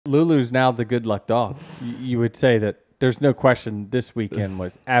Lulu's now the good luck dog. You would say that there's no question this weekend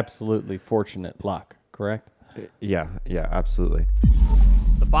was absolutely fortunate luck, correct? Yeah, absolutely.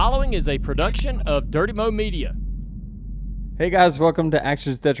 The following is a production of Dirty Mo Media. Hey guys, welcome to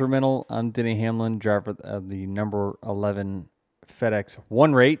Actions Detrimental. I'm Denny Hamlin, driver of the number 11 FedEx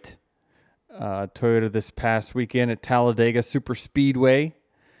One Rate Toyota this past weekend at Talladega Super Speedway.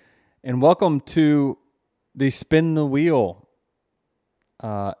 And welcome to the Spin the Wheel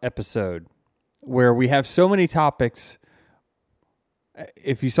episode, where we have so many topics.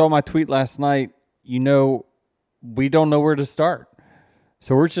 If you saw my tweet last night, you know we don't know where to start.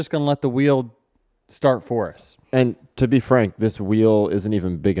 So we're just going to let the wheel start for us. And to be frank, this wheel isn't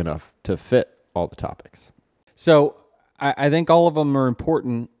even big enough to fit all the topics. So I think all of them are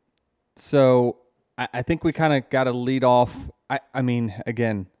important. So I think we kind of got to lead off. I mean,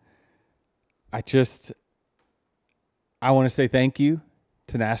 again, I want to say thank you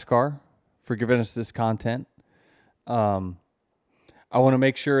to NASCAR for giving us this content. I want to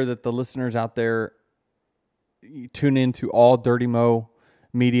make sure that the listeners out there tune into all Dirty Mo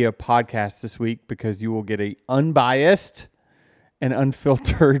Media podcasts this week, because you will get a unbiased and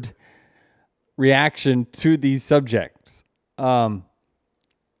unfiltered reaction to these subjects. I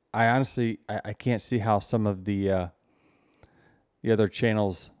honestly can't see how some of the other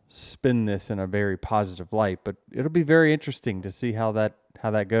channels spin this in a very positive light, but it'll be very interesting to see how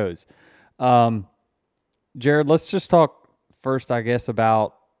that goes. Jared, let's just talk first, I guess,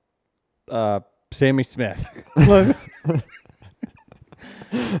 about Sammy Smith.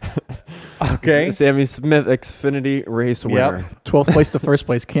 Okay. Sammy Smith, Xfinity race winner. 12th place to first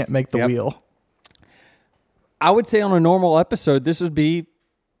place, can't make the wheel. I would say on a normal episode, this would be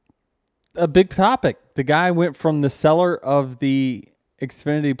a big topic. The guy went from the seller of the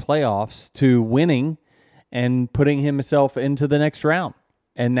Xfinity playoffs to winning and putting himself into the next round.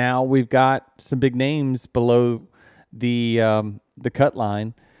 And now we've got some big names below the cut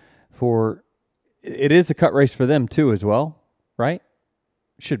line for. It is a cut race for them too, as well, right?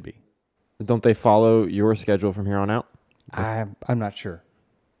 Should be. Don't they follow your schedule from here on out? I'm not sure.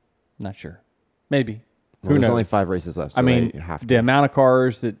 Not sure. Maybe. Well, Who knows? There's only 5 races left. So I mean, have to. the amount of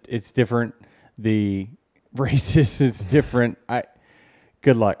cars, it's different. The races is different.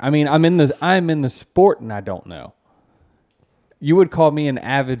 Good luck. I mean, I'm in the sport and I don't know. You would call me an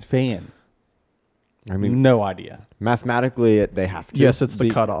avid fan. I mean, no idea. Mathematically, they have to. Yes, it's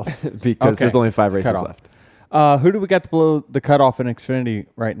the cutoff. Because there's only 5 races left. Who do we got to blow the cutoff in Xfinity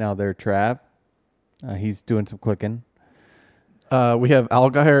right now there, Trav? He's doing some clicking. We have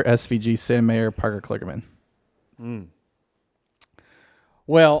Allgaier, SVG, Sam Mayer, Parker Kligerman.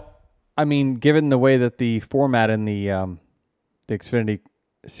 Well, I mean, given the way that the format in the Xfinity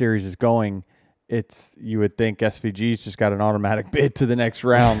series is going, you would think SVG's just got an automatic bid to the next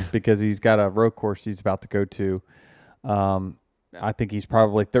round because he's got a road course he's about to go to. I think he's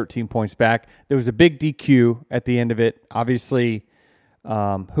probably 13 points back. There was a big DQ at the end of it. Obviously,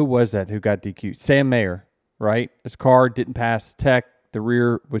 who was that who got DQ? Sam Mayer, right? His car didn't pass tech. The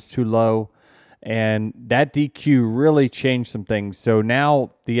rear was too low. And that DQ really changed some things. So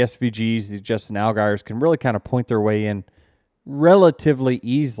now the SVGs, the Justin Allgaiers, can really kind of point their way in relatively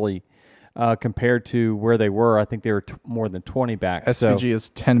easily compared to where they were. I think they were more than 20 back. SVG is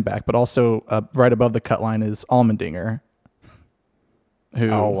 10 back, but also right above the cut line is Allmendinger.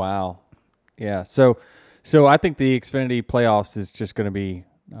 Oh, wow. Yeah. So I think the Xfinity playoffs is just going to be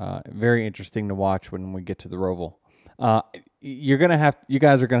very interesting to watch when we get to the Roval. You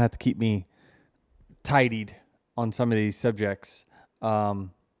guys are going to have to keep me tidied on some of these subjects. I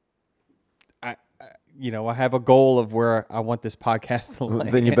have a goal of where I want this podcast to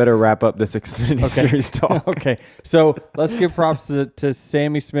land. Then you better wrap up this Xfinity series talk. Okay. So let's give props to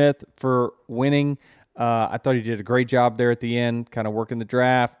Sammy Smith for winning. I thought he did a great job there at the end, kind of working the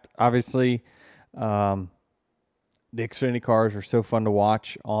draft. Obviously, the Xfinity cars are so fun to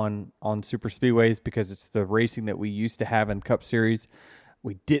watch on super speedways because it's the racing that we used to have in Cup Series.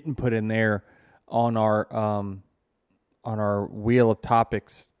 We didn't put in there on our wheel of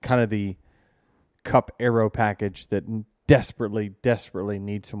topics, kind of the Cup Aero package that desperately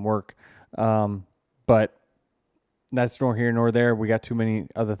needs some work. But that's nor here nor there. We got too many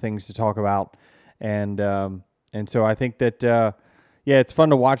other things to talk about. And so I think that, it's fun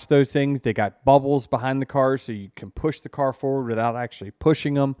to watch those things. They got bubbles behind the cars, so you can push the car forward without actually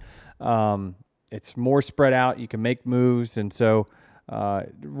pushing them. It's more spread out. You can make moves. And so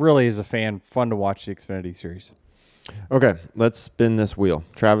really, as a fan, fun to watch the Xfinity series. Okay, let's spin this wheel.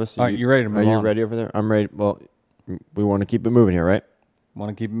 Travis, all right, you ready to move on? Are you ready over there? I'm ready. Well, we want to keep it moving here, right? Want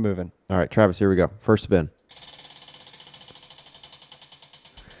to keep it moving. All right, Travis, here we go. First spin.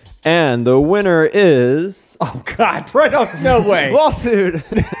 And the winner is Oh, God. Right off. No way. lawsuit.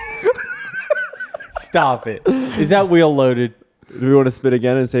 Stop it. Is that wheel loaded? Do we want to spin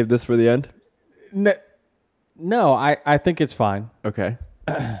again and save this for the end? No, I think it's fine. Okay.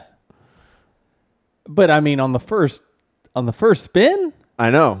 But I mean, on the first spin,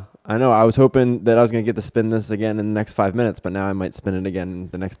 I know. I was hoping that I was going to get to spin this again in the next 5 minutes, but now I might spin it again in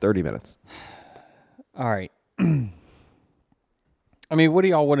the next 30 minutes. all right. I mean, what do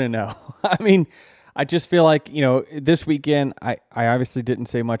y'all want to know? I mean, I just feel like, this weekend, I obviously didn't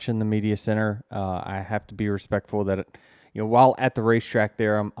say much in the media center. I have to be respectful that, while at the racetrack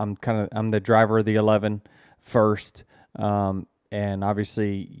there, I'm the driver of the 11 first. And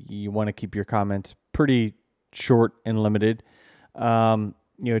obviously you want to keep your comments pretty short and limited.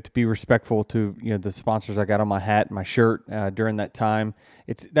 To be respectful to, the sponsors I got on my hat and my shirt during that time.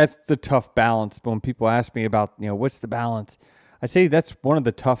 That's the tough balance. But when people ask me about, what's the balance, I'd say that's one of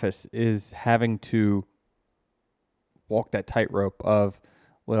the toughest, is having to walk that tightrope of,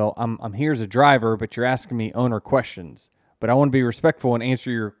 well, I'm here as a driver, but you're asking me owner questions, but I want to be respectful and answer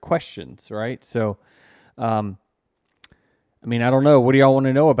your questions, right? So, I mean, I don't know. What do y'all want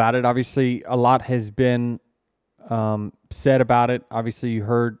to know about it? Obviously, a lot has been said about it. Obviously, you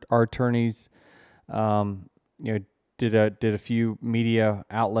heard our attorneys, did a few media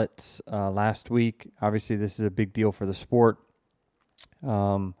outlets last week. Obviously, this is a big deal for the sport.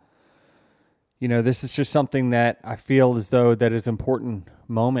 This is just something that I feel as though that is an important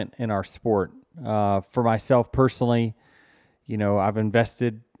moment in our sport. For myself personally, I've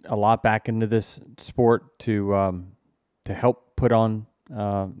invested a lot back into this sport to help put on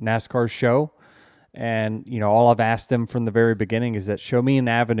NASCAR's show. And, all I've asked them from the very beginning is that show me an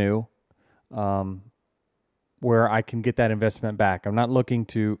avenue where I can get that investment back. I'm not looking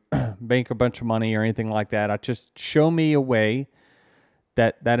to bank a bunch of money or anything like that. I just show me a way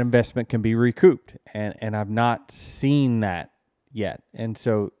that investment can be recouped. And I've not seen that yet. And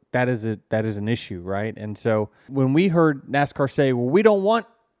so that is an issue, right? And so when we heard NASCAR say, well, we don't want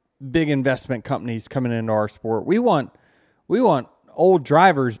big investment companies coming into our sport. We want old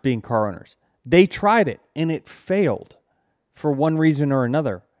drivers being car owners. They tried it and it failed for one reason or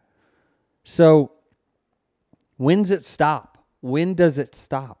another. So when does it stop? When does it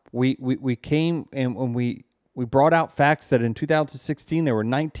stop? We came and when we brought out facts that in 2016 there were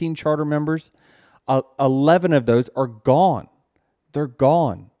 19 charter members. 11 of those are gone. They're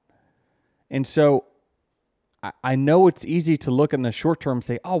gone. And so I know it's easy to look in the short term and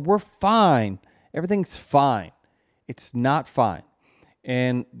say, oh, we're fine. Everything's fine. It's not fine.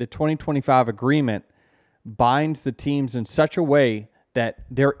 And the 2025 agreement binds the teams in such a way that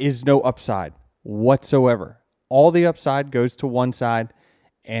there is no upside whatsoever. All the upside goes to one side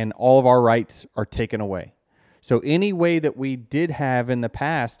and all of our rights are taken away. So any way that we did have in the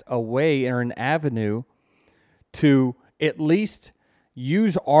past a way or an avenue to at least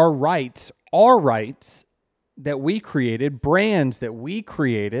use our rights that we created, brands that we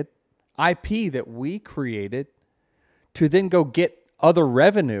created, IP that we created, to then go get other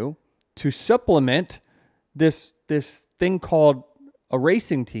revenue to supplement this thing called a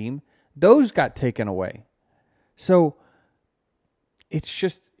racing team, those got taken away. So it's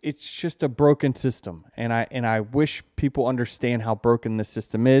just a broken system. And I wish people understand how broken this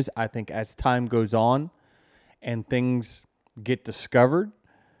system is. I think as time goes on and things get discovered,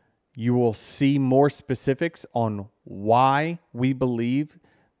 you will see more specifics on why we believe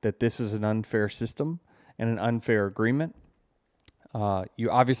that this is an unfair system and an unfair agreement. You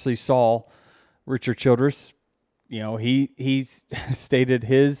obviously saw Richard Childress. He stated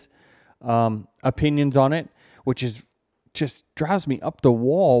his opinions on it, which is just drives me up the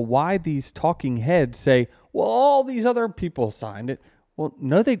wall. Why these talking heads say, well, all these other people signed it. Well,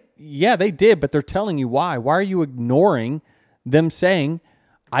 no, they did, but they're telling you why. Why are you ignoring them saying,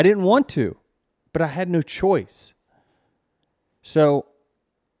 I didn't want to, but I had no choice? So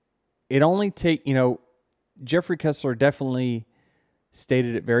it only Jeffrey Kessler definitely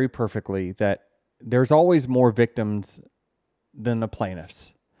stated it very perfectly that there's always more victims than the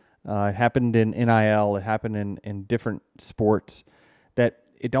plaintiffs. It happened in NIL. It happened in different sports, that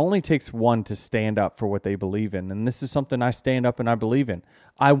it only takes one to stand up for what they believe in. And this is something I stand up and I believe in.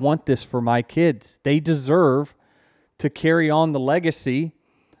 I want this for my kids. They deserve to carry on the legacy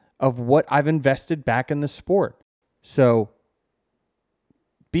of what I've invested back in the sport. So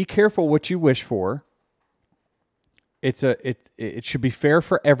be careful what you wish for. It should be fair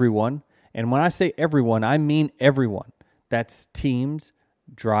for everyone. And when I say everyone, I mean everyone. That's teams,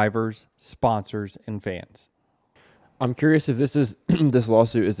 drivers, sponsors, and fans. I'm curious if this is this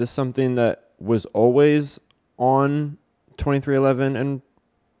lawsuit, is this something that was always on 2311 and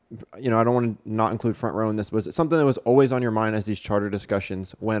I don't want to not include Front Row in this. Was it something that was always on your mind as these charter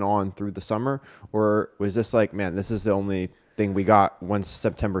discussions went on through the summer? Or was this like, man, this is the only thing we got once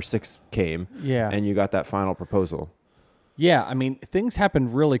September 6th came and you got that final proposal? Yeah, I mean, things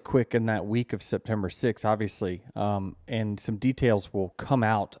happened really quick in that week of September 6th, obviously, and some details will come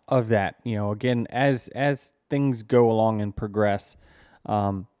out of that. Again, as things go along and progress,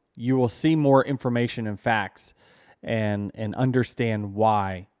 you will see more information and facts and understand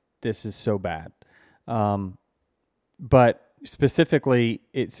why this is so bad. But specifically,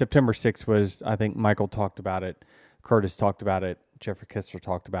 September 6th was, I think Michael talked about it, Curtis talked about it, Jeffrey Kessler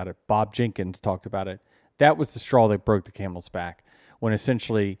talked about it, Bob Jenkins talked about it. That was the straw that broke the camel's back, when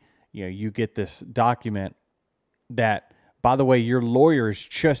essentially, you get this document that, by the way, your lawyers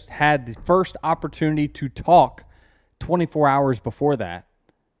just had the first opportunity to talk 24 hours before that.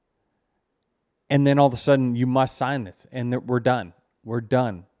 And then all of a sudden you must sign this and we're done. We're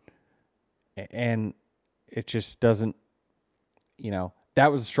done. And it just doesn't,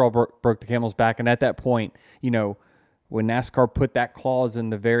 that was the straw broke the camel's back. And at that point, when NASCAR put that clause in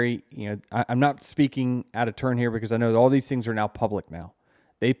the very, I'm not speaking out of turn here because I know all these things are now public now.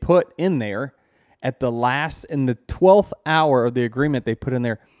 They put in there at the last, in the 12th hour of the agreement, they put in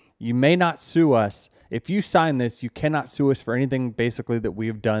there, you may not sue us. If you sign this, you cannot sue us for anything basically that we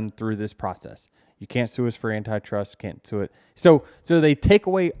have done through this process. You can't sue us for antitrust, can't sue it. So they took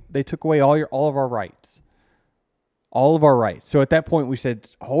away all of our rights. All of our rights. So at that point we said,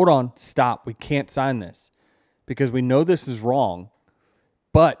 hold on, stop. We can't sign this, because we know this is wrong.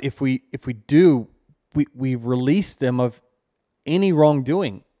 But if we do, we release them of any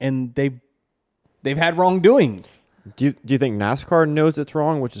wrongdoing, and they've had wrongdoings. Do you think NASCAR knows it's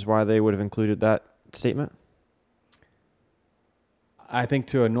wrong, which is why they would have included that statement? I think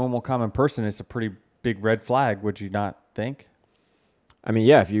to a normal common person, it's a pretty big red flag. Would you not think? I mean,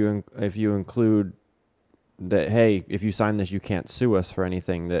 yeah. If you include that, hey, if you sign this, you can't sue us for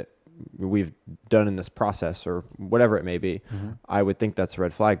anything that we've done in this process or whatever it may be, I would think that's a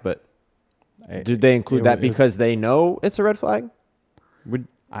red flag. But did they include that because they know it's a red flag?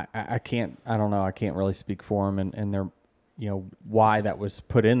 I can't. I don't know. I can't really speak for them and their, why that was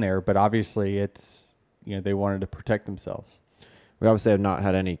put in there. But obviously, it's they wanted to protect themselves. We obviously have not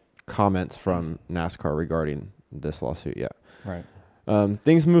had any comments from NASCAR regarding this lawsuit yet. Right.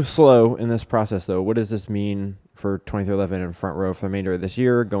 Things move slow in this process, though. What does this mean for 2311 and Front Row for the remainder of this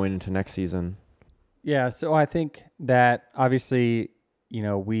year, going into next season? Yeah, so I think that obviously,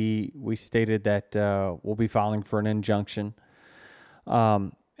 we stated that we'll be filing for an injunction,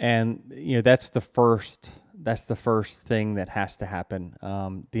 and that's the first thing that has to happen.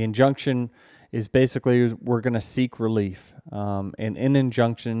 The injunction is basically we're going to seek relief, and in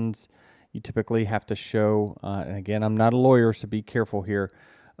injunctions, you typically have to show, and again, I'm not a lawyer, so be careful here,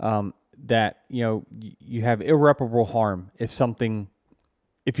 that, you have irreparable harm if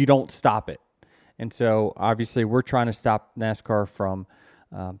you don't stop it. And so obviously we're trying to stop NASCAR from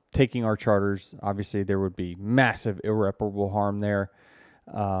taking our charters. Obviously there would be massive irreparable harm there.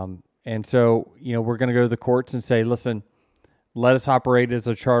 And so, we're going to go to the courts and say, listen, let us operate as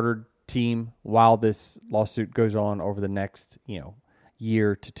a chartered team while this lawsuit goes on over the next,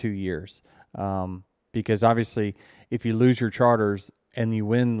 year to 2 years. Because obviously if you lose your charters and you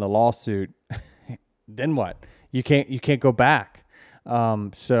win the lawsuit, then what? You can't go back.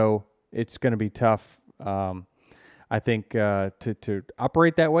 So it's going to be tough. I think to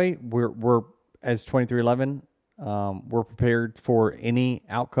operate that way, we're as 2311, we're prepared for any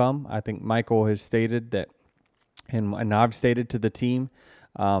outcome. I think Michael has stated that, and I've stated to the team,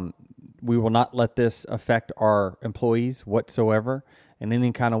 we will not let this affect our employees whatsoever in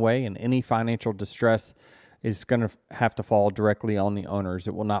any kind of way, and any financial distress is going to have to fall directly on the owners.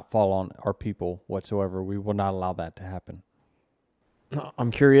 It will not fall on our people whatsoever. We will not allow that to happen.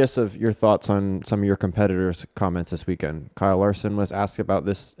 I'm curious of your thoughts on some of your competitors' comments this weekend. Kyle Larson was asked about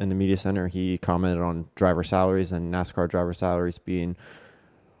this in the media center. He commented on driver salaries and NASCAR driver salaries being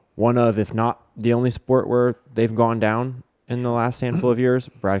one of, if not the only sport where they've gone down in the last handful of years.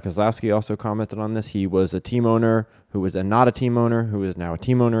 Brad Keselowski also commented on this. He was a team owner who was not a team owner, who is now a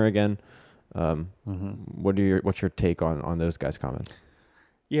team owner again. What's your take on those guys' comments?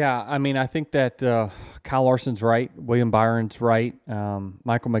 Yeah, I mean, I think that Kyle Larson's right, William Byron's right,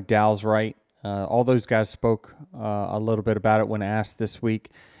 Michael McDowell's right. All those guys spoke a little bit about it when asked this week.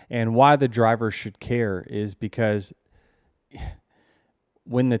 And why the drivers should care is because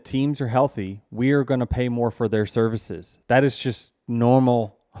when the teams are healthy, we are going to pay more for their services. That is just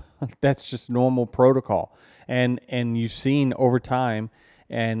normal. That's just normal protocol. And you've seen over time,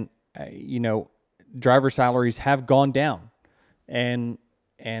 and driver salaries have gone down, and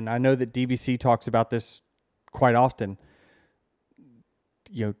and I know that DBC talks about this quite often.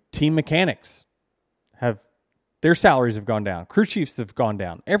 Team mechanics their salaries have gone down. Crew chiefs have gone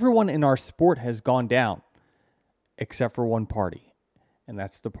down. Everyone in our sport has gone down except for one party, and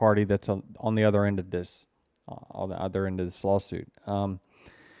that's the party that's on the other end of this, lawsuit.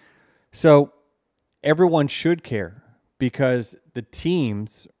 So everyone should care, because the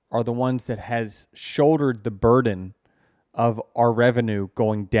teams are the ones that has shouldered the burden of our revenue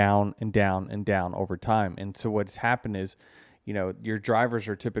going down and down and down over time. And so what's happened is, your drivers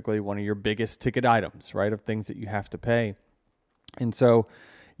are typically one of your biggest ticket items, right, of things that you have to pay. And so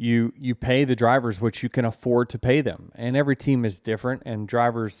you pay the drivers what you can afford to pay them. And every team is different, and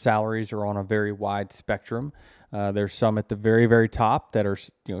drivers' salaries are on a very wide spectrum. There's some at the very, very top that are,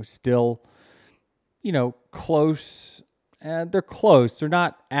 still, close. They're close. They're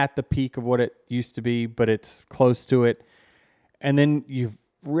not at the peak of what it used to be, but it's close to it. And then you've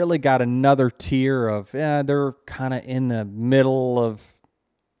really got another tier of, they're kind of in the middle of,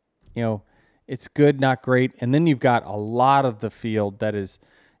 it's good, not great. And then you've got a lot of the field that is,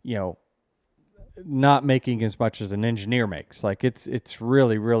 not making as much as an engineer makes. Like it's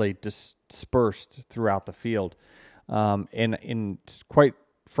really, really dispersed throughout the field. And quite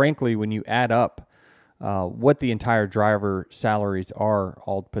frankly, when you add up what the entire driver salaries are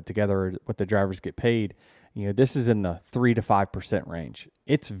all put together, what the drivers get paid, this is in the 3 to 5% range.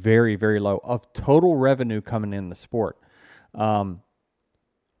 It's very, very low of total revenue coming in the sport.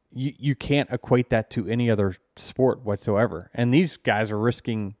 You can't equate that to any other sport whatsoever. And these guys are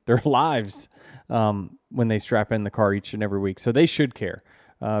risking their lives when they strap in the car each and every week. So they should care,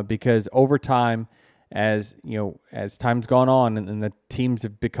 because over time, as time's gone on and the teams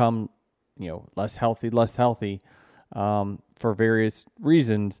have become less healthy for various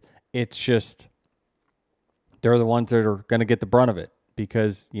reasons, it's just they're the ones that are going to get the brunt of it,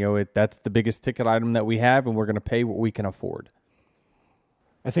 because that's the biggest ticket item that we have, and we're going to pay what we can afford.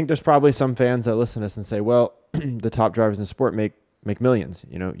 I think there's probably some fans that listen to this and say, well, the top drivers in the sport make millions.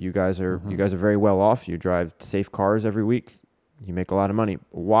 You guys are very well off. You drive safe cars every week. You make a lot of money.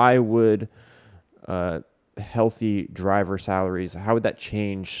 Why would healthy driver salaries, how would that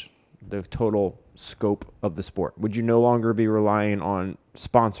change the total scope of the sport? Would you no longer be relying on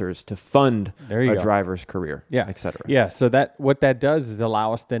sponsors to fund a driver's career, et cetera? Yeah, so what that does is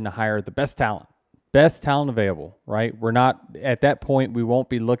allow us then to hire the best talent available, right? We're not, at that point, we won't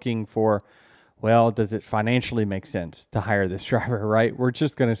be looking for, well, does it financially make sense to hire this driver, right? We're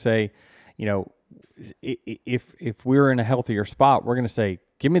just going to say, if we're in a healthier spot, we're going to say,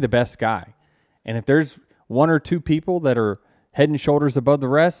 give me the best guy. And if there's one or two people that are head and shoulders above the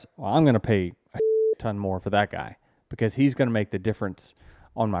rest, well, I'm going to pay a ton more for that guy, because he's going to make the difference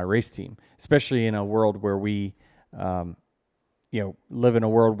on my race team, especially in a world where we, live in a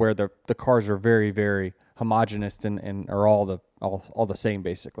world where the cars are very, very homogenous and are all the same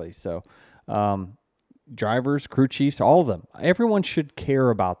basically. So, drivers, crew chiefs, all of them, everyone should care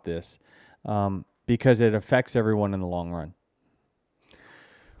about this, because it affects everyone in the long run.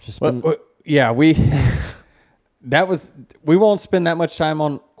 We won't spend that much time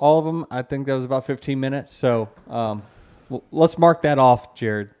on all of them. I think that was about 15 minutes. So let's mark that off,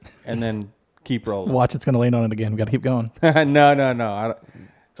 Jared, and then keep rolling. Watch, it's going to land on it again. We got to keep going. No.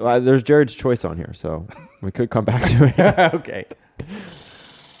 There's Jared's choice on here, so we could come back to it. Okay.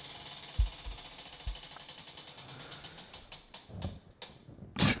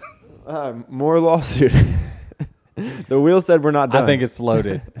 More lawsuit. The wheel said we're not done. I think it's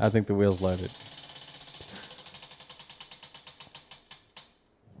loaded. I think the wheel's loaded.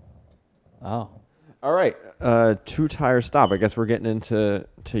 Oh. All right. 2-tire stop. I guess we're getting into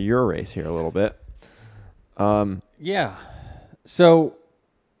your race here a little bit. Yeah. So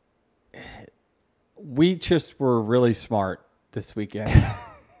we just were really smart this weekend.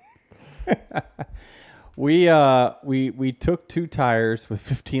 We took 2 tires with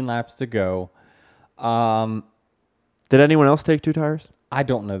 15 laps to go. Did anyone else take 2 tires? I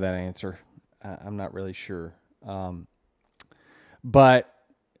don't know that answer. I'm not really sure. But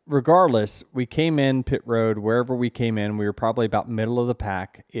regardless, we came in pit road, wherever we came in, we were probably about middle of the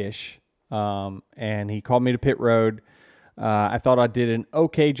pack-ish. And he called me to pit road. I thought I did an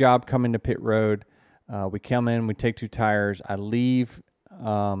okay job coming to pit road. We come in, we take 2 tires. I leave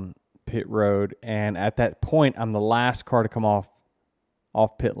pit road, and at that point, I'm the last car to come off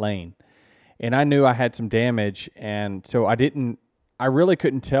pit lane. And I knew I had some damage, and so I really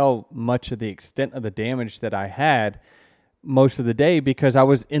couldn't tell much of the extent of the damage that I had most of the day, because I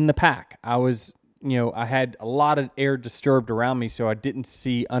was in the pack. I was, I had a lot of air disturbed around me, so I didn't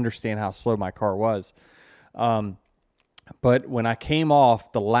understand how slow my car was. But when I came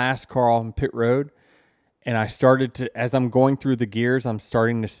off the last car on pit road, and I started to, as I'm going through the gears, I'm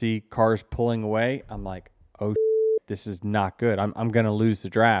starting to see cars pulling away. I'm like, oh, this is not good. I'm going to lose the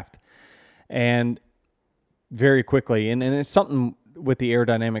draft. And very quickly, and it's something with the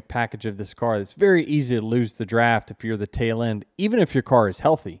aerodynamic package of this car, it's very easy to lose the draft if you're the tail end, even if your car is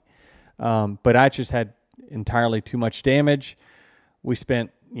healthy. But I just had entirely too much damage. We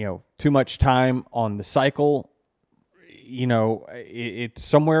spent, too much time on the cycle. It's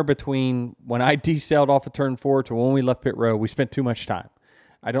somewhere between when I desailed off of turn 4 to when we left pit road, we spent too much time.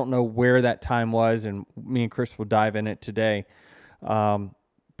 I don't know where that time was, and me and Chris will dive in it today.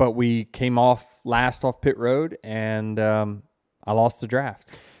 But we came off last off pit road, and I lost the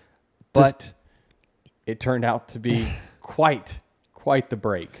draft. But it turned out to be quite the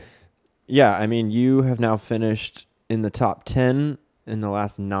break. Yeah, I mean, you have now finished in the top 10 in the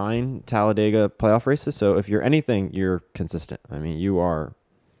last 9 Talladega playoff races. So if you're anything, you're consistent. I mean, you are.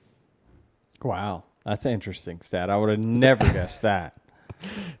 Wow. That's an interesting stat. I would have never guessed that.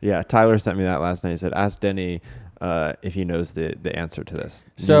 Yeah, Tyler sent me that last night. He said, ask Denny if he knows the answer to this.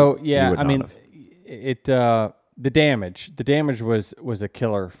 So, I mean, the damage was a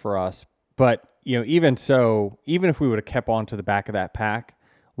killer for us. But, even so, even if we would have kept on to the back of that pack,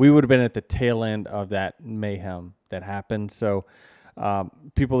 we would have been at the tail end of that mayhem that happened. So,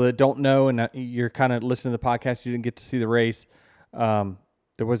 people that don't know, and you're kind of listening to the podcast, you didn't get to see the race.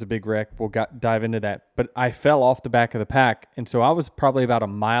 There was a big wreck. We'll dive into that. But I fell off the back of the pack, and so I was probably about a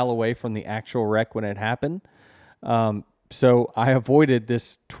mile away from the actual wreck when it happened. So I avoided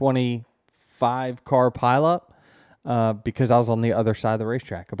this 25-car pileup because I was on the other side of the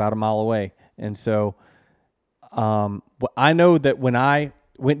racetrack, about a mile away. And so I know that when I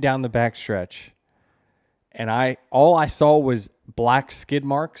went down the backstretch, and all I saw was black skid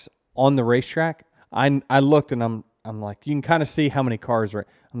marks on the racetrack. I looked, and I'm like, you can kind of see how many cars are.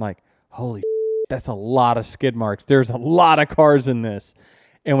 I'm like, holy, that's a lot of skid marks. There's a lot of cars in this.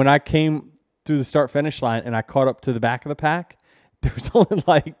 And when I came through the start-finish line and I caught up to the back of the pack, there was only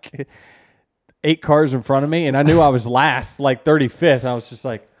like 8 cars in front of me, and I knew I was last, like 35th. I was just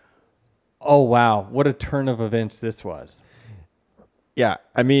like, oh, wow, what a turn of events this was. Yeah,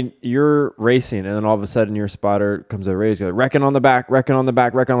 I mean, you're racing, and then all of a sudden your spotter comes to the race, goes, wrecking on the back. Oh,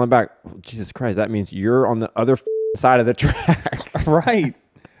 Jesus Christ, that means you're on the other side of the track.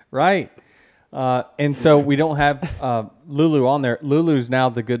 Right. And so we don't have Lulu on there. Lulu's now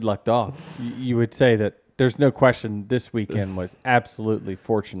the good luck dog. You would say that there's no question this weekend was absolutely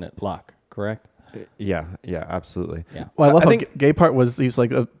fortunate luck, correct? Yeah, absolutely. Yeah. Well, I love how Gaypart he's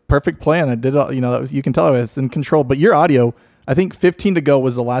like a perfect plan. I did all, that was, you can tell I was in control. But your audio, I think 15 to go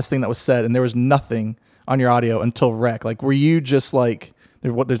was the last thing that was said, and there was nothing on your audio until wreck. Like, were you just like,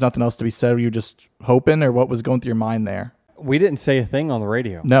 there's nothing else to be said? Were you just hoping, or what was going through your mind there? We didn't say a thing on the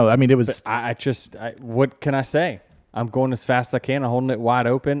radio. No, I mean, it was. But what can I say? I'm going as fast as I can. I'm holding it wide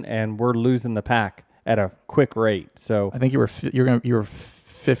open, and we're losing the pack at a quick rate. So I think you were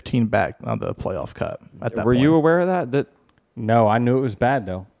 15 back on the playoff cut at that Were point. you aware of that? No, I knew it was bad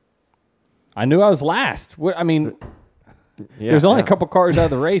though. I knew I was last. There's only a couple cars out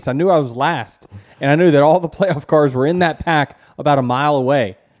of the race. I knew I was last, and I knew that all the playoff cars were in that pack about a mile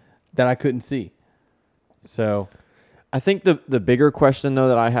away that I couldn't see. So I think the bigger question though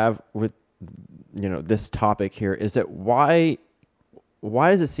that I have with this topic here is that why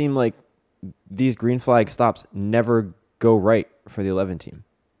does it seem like these green flag stops never go right for the 11 team?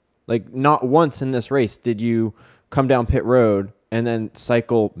 Like, not once in this race did you come down pit road and then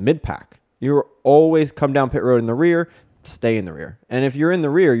cycle mid pack. You always come down pit road in the rear, stay in the rear. And if you're in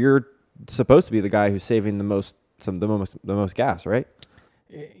the rear, you're supposed to be the guy who's saving the most gas, right?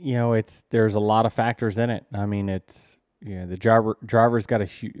 There's a lot of factors in it. I mean, the driver's got a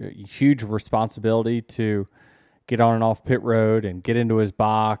huge responsibility to get on and off pit road and get into his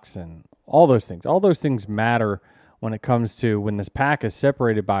box and all those things. All those things matter when it comes to when this pack is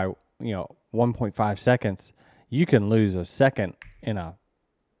separated by 1.5 seconds. You can lose a second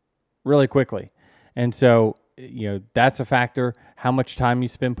really quickly, and so that's a factor. How much time you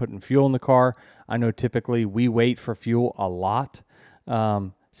spend putting fuel in the car. I know typically we wait for fuel a lot,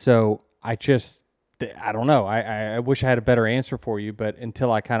 so I don't know. I wish I had a better answer for you, but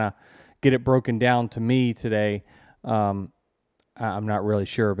until I kind of get it broken down to me today, I'm not really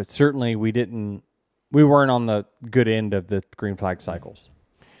sure. But certainly we weren't on the good end of the green flag cycles.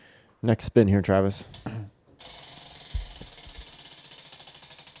 Next spin here, Travis.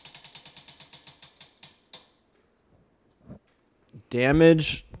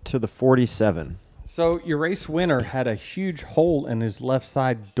 Damage to the 47. So your race winner had a huge hole in his left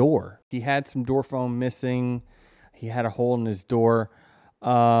side door. He had some door foam missing. He had a hole in his door.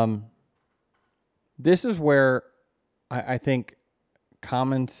 This is where I think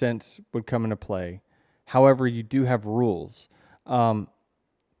common sense would come into play. However, you do have rules.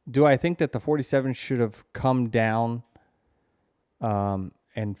 Do I think that the 47 should have come down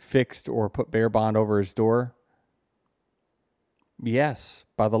and fixed or put bear bond over his door? Yes,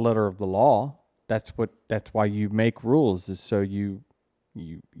 by the letter of the law. That's why you make rules, is so you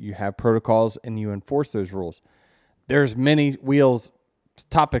have protocols and you enforce those rules. There's many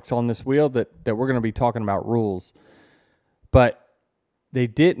topics on this wheel that we're going to be talking about rules, but they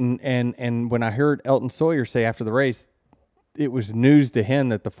didn't. And when I heard Elton Sawyer say after the race, it was news to him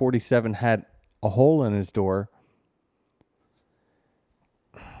that the 47 had a hole in his door.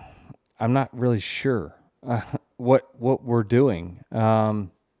 I'm not really sure what we're doing.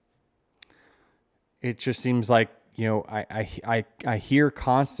 It just seems like, I hear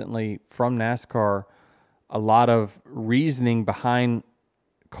constantly from NASCAR a lot of reasoning behind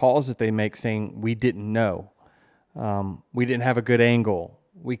calls that they make, saying we didn't know, we didn't have a good angle,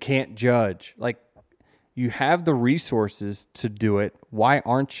 we can't judge. Like, you have the resources to do it. Why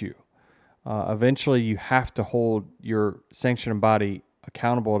aren't you? Eventually, you have to hold your sanctioning body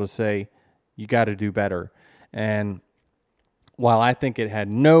accountable to say you got to do better. And while I think it had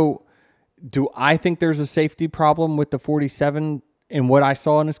do I think there's a safety problem with the 47 in what I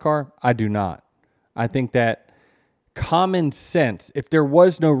saw in his car? I do not. I think that common sense, if there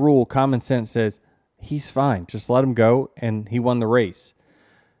was no rule, common sense says he's fine. Just let him go, and he won the race.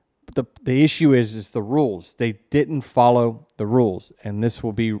 But the issue is the rules. They didn't follow the rules, and this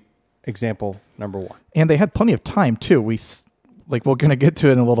will be example number one. And they had plenty of time too. We're going to get to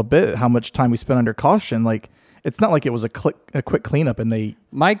it in a little bit, how much time we spent under caution. Like, it's not like it was a quick cleanup, and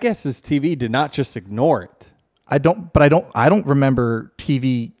My guess is TV did not just ignore it. I don't remember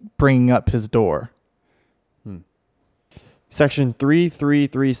TV bringing up his door. Section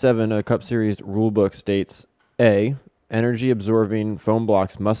 3337 of Cup Series rulebook states, A, energy-absorbing foam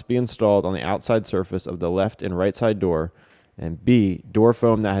blocks must be installed on the outside surface of the left and right side door, and B, door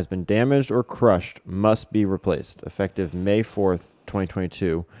foam that has been damaged or crushed must be replaced. Effective May 4th,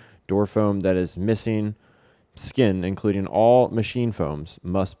 2022, door foam that is missing skin, including all machine foams,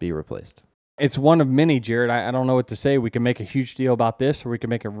 must be replaced. It's one of many, Jared. I don't know what to say. We can make a huge deal about this, or we can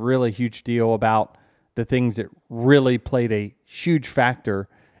make a really huge deal about the things that really played a huge factor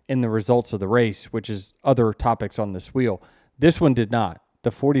in the results of the race, which is other topics on this wheel. This one did not.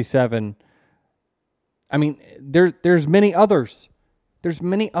 The 47, I mean, there's many others. There's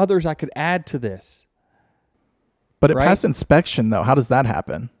many others I could add to this. But it passed inspection, though. How does that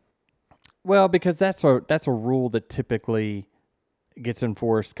happen? Well, because that's a rule that typically gets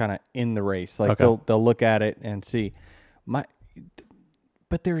enforced kind of in the race. Like, okay, they'll look at it and see.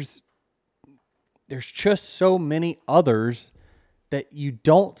 But there's just so many others that you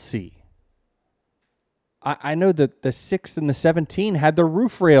don't see. I know that the 6 and the 17 had their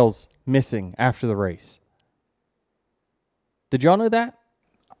roof rails missing after the race. Did y'all know that?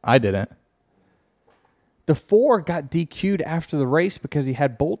 I didn't. The 4 got DQ'd after the race because he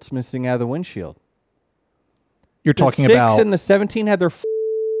had bolts missing out of the windshield. You're talking about... The 6 and the 17 had their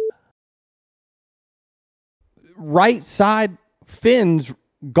right side fins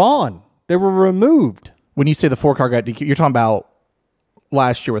gone. They were removed. When you say the 4 car got DQ'd, you're talking about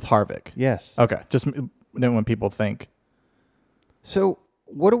last year with Harvick? Yes. Okay. Just didn't want people to think. So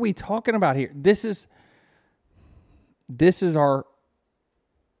what are we talking about here? This is our...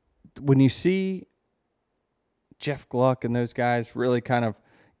 When you see Jeff Gluck and those guys really kind of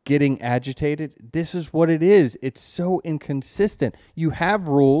getting agitated, this is what it is. It's so inconsistent. You have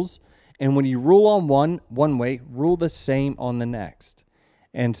rules, and when you rule on one way, rule the same on the next.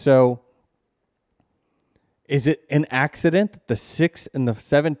 And so, is it an accident that the 6 and the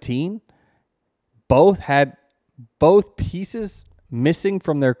 17 both had both pieces missing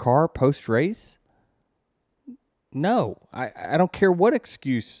from their car post-race? No. I don't care what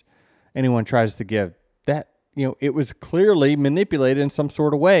excuse anyone tries to give. That, it was clearly manipulated in some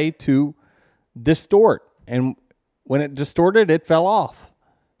sort of way to distort. And when it distorted, it fell off.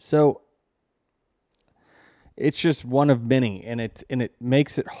 So it's just one of many, and it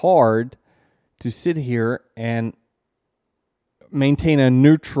makes it hard to sit here and maintain a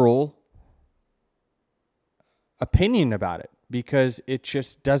neutral opinion about it, because it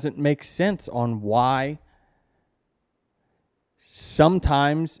just doesn't make sense on why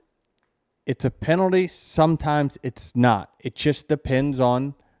sometimes it's a penalty, sometimes it's not. It just depends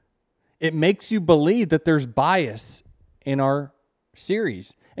on... It makes you believe that there's bias in our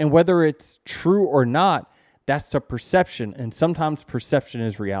series. And whether it's true or not, that's the perception. And sometimes perception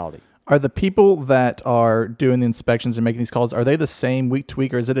is reality. Are the people that are doing the inspections and making these calls, are they the same week to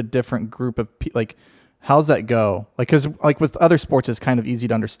week, or is it a different group of people? Like, how's that go? Like, because like with other sports, it's kind of easy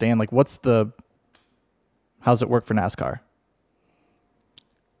to understand. Like, how's it work for NASCAR?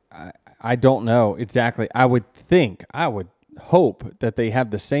 I don't know exactly. I would hope that they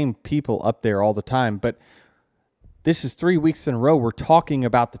have the same people up there all the time, but this is 3 weeks in a row. We're talking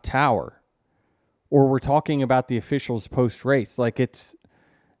about the tower, or we're talking about the officials post race. Like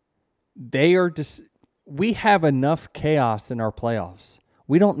we have enough chaos in our playoffs.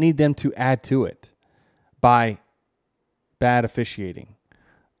 We don't need them to add to it by bad officiating.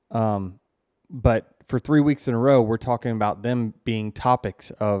 But for 3 weeks in a row, we're talking about them being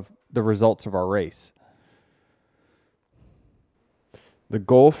topics of the results of our race. The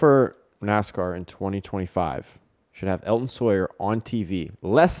goal for NASCAR in 2025 should have Elton Sawyer on TV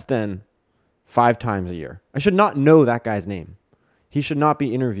less than 5 times a year. I should not know that guy's name. He should not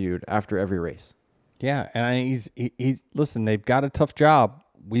be interviewed after every race. Yeah, and he's listen, they've got a tough job.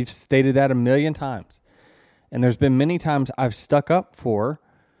 We've stated that a million times. And there's been many times I've stuck up for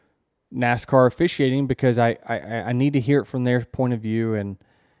NASCAR officiating because I need to hear it from their point of view. And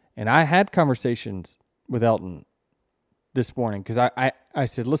I had conversations with Elton this morning because I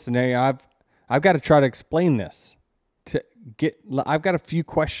said, listen, I've got to try to explain this. I've got a few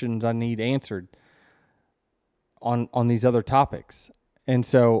questions I need answered on these other topics. And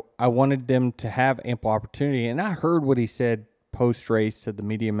so I wanted them to have ample opportunity. And I heard what he said post-race to the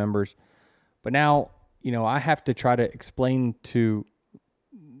media members. But now, I have to try to explain to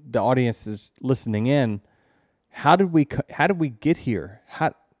the audience that's listening in, how did we get here?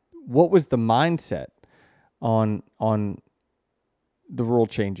 What was the mindset on the rule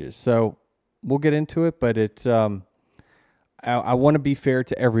changes? So we'll get into it, but it's I want to be fair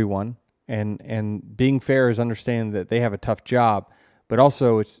to everyone. And being fair is understanding that they have a tough job, but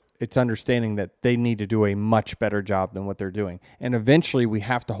also it's understanding that they need to do a much better job than what they're doing. And eventually we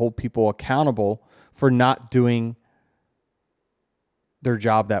have to hold people accountable for not doing their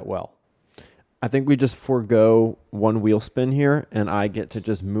job that well. I think we just forego one wheel spin here, and I get to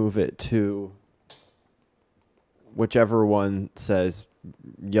just move it to whichever one says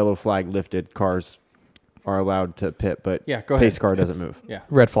yellow flag lifted, cars are allowed to pit, but yeah, go ahead. pace car doesn't move. Yeah.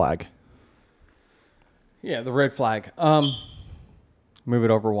 Red flag. Yeah, the red flag. Move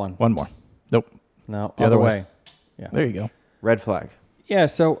it over one. One more. Nope. No, The other other way. way. Yeah. There you go. Red flag. Yeah,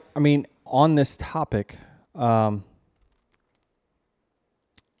 so, on this topic, we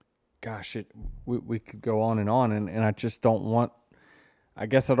could go on, and I just don't want, I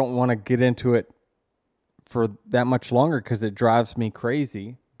guess I don't want to get into it for that much longer because it drives me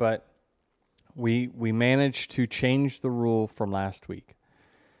crazy, but we managed to change the rule from last week.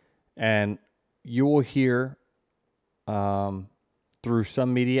 And you will hear through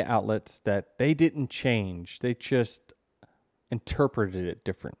some media outlets that they didn't change. They just interpreted it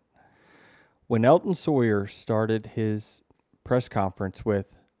different. When Elton Sawyer started his press conference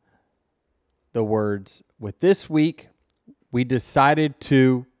with the words, with this week, we decided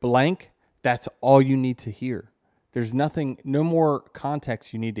to blank, that's all you need to hear. There's no more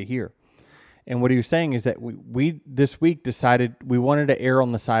context you need to hear. And what he was saying is that we this week decided we wanted to err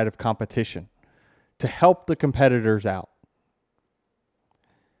on the side of competition to help the competitors out.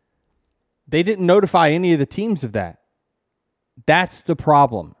 They didn't notify any of the teams of that. That's the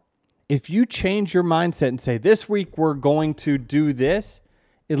problem. If you change your mindset and say, this week we're going to do this,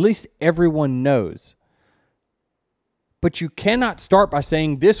 at least everyone knows. But you cannot start by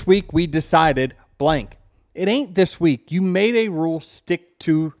saying, this week we decided blank. It ain't this week. You made a rule, stick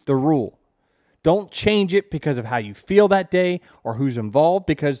to the rule. Don't change it because of how you feel that day or who's involved,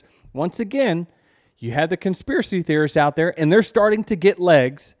 because once again, you have the conspiracy theorists out there and they're starting to get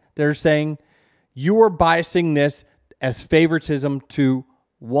legs. They're saying you are biasing this as favoritism to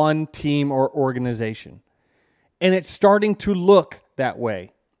one team or organization. And it's starting to look that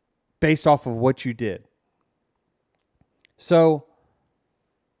way based off of what you did. So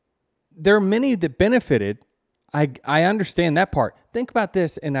there are many that benefited. I understand that part. Think about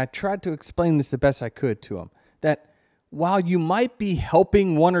this, and I tried to explain this the best I could to them, that while you might be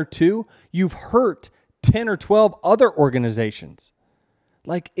helping one or two, you've hurt 10 or 12 other organizations.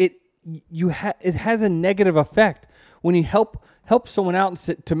 Like it has a negative effect when you help someone out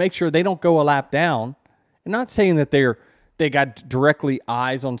to make sure they don't go a lap down. I'm not saying that they got directly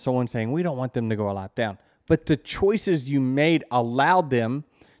eyes on someone saying we don't want them to go a lap down, but the choices you made allowed them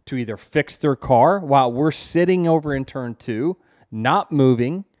to either fix their car while we're sitting over in turn 2, not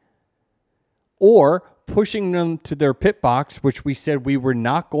moving, or pushing them to their pit box, which we said we were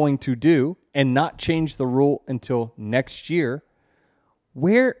not going to do, and not change the rule until next year.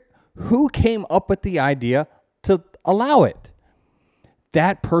 Who came up with the idea to allow it?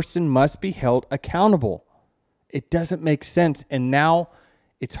 That person must be held accountable. It doesn't make sense. And now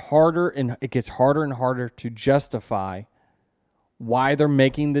it gets harder and harder to justify why they're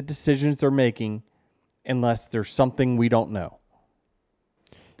making the decisions they're making unless there's something we don't know.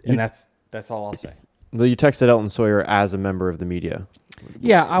 And that's all I'll say. Well, you texted Elton Sawyer as a member of the media.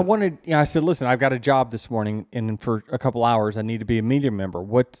 Yeah, I said, listen, I've got a job this morning, and for a couple hours, I need to be a media member.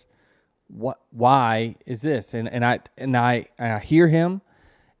 Why is this? And I hear him,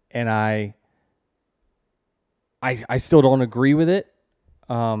 and I still don't agree with it.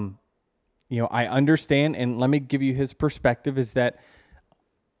 I understand, and let me give you his perspective. Is that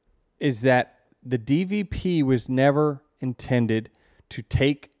the DVP was never intended to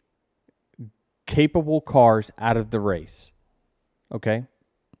take capable cars out of the race. Okay?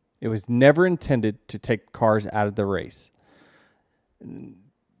 It was never intended to take cars out of the race.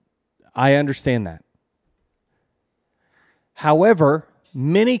 I understand that. However,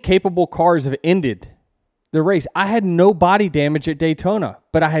 many capable cars have ended the race. I had no body damage at Daytona,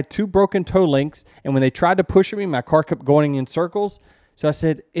 but I had 2 broken toe links, and when they tried to push me, my car kept going in circles. So I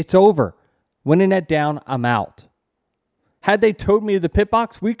said, it's over. Winning that down, I'm out. Had they towed me to the pit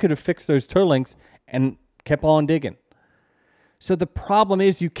box, we could have fixed those toe links and kept on digging. So the problem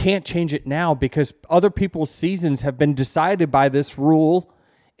is you can't change it now because other people's seasons have been decided by this rule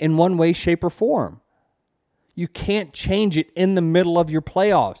in one way, shape, or form. You can't change it in the middle of your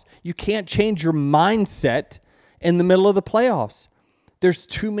playoffs. You can't change your mindset in the middle of the playoffs. There's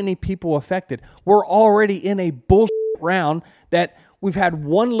too many people affected. We're already in a bullshit round that we've had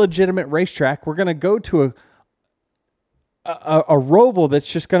one legitimate racetrack. We're going to go to a roval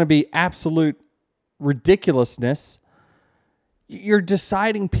that's just going to be absolute ridiculousness. You're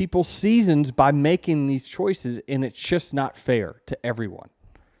deciding people's seasons by making these choices, and it's just not fair to everyone.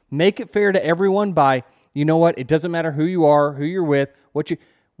 Make it fair to everyone by, you know what, it doesn't matter who you are, who you're with,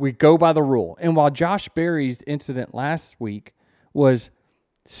 we go by the rule. And while Josh Berry's incident last week was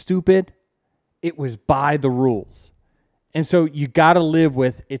stupid, it was by the rules. And so you got to live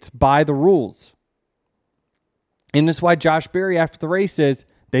with it's by the rules. And that's why Josh Berry, after the race, says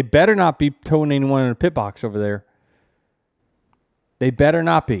they better not be towing anyone in a pit box over there. They better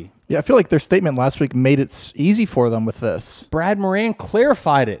not be. Yeah, I feel like their statement last week made it easy for them with this. Brad Moran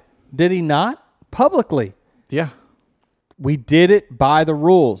clarified it. Did he not? Publicly. Yeah. We did it by the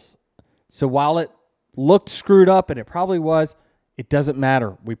rules. So while it looked screwed up, and it probably was, it doesn't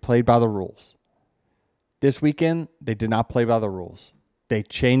matter. We played by the rules. This weekend, they did not play by the rules. They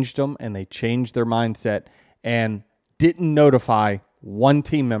changed them, and they changed their mindset and didn't notify one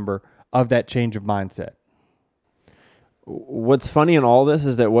team member of that change of mindset. What's funny in all this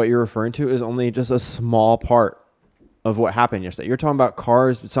is that what you're referring to is only just a small part of what happened yesterday. You're talking about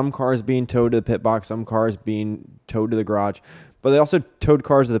cars, some cars being towed to the pit box, some cars being towed to the garage, but they also towed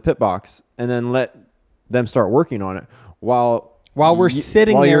cars to the pit box and then let them start working on it while we're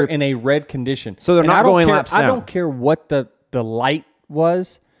sitting there in a red condition. So they're not going laps down. I don't care what the light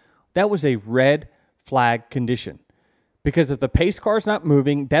was. That was a red flag condition. Because if the pace car is not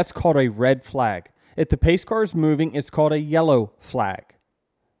moving, that's called a red flag. If the pace car is moving, it's called a yellow flag.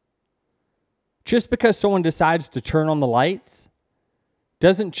 Just because someone decides to turn on the lights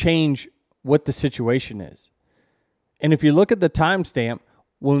doesn't change what the situation is. And if you look at the timestamp,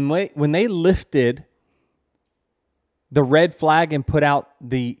 when they lifted the red flag and put out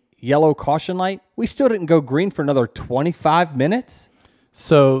the yellow caution light, we still didn't go green for another 25 minutes.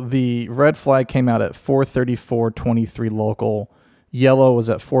 So the red flag came out at 4:34:23 local. Yellow was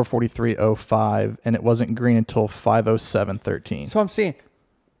at 4:43:05, and it wasn't green until 5:07:13. So I'm saying,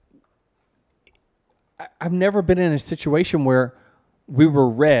 I've never been in a situation where we were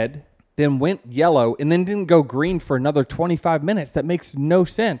red, then went yellow, and then didn't go green for another 25 minutes. That makes no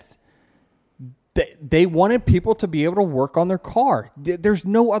sense. They wanted people to be able to work on their car. There's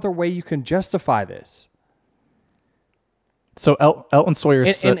no other way you can justify this. So Elton Sawyer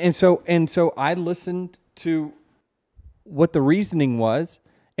said, and so I listened to what the reasoning was,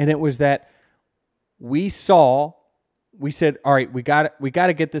 and it was that we said, all right, we got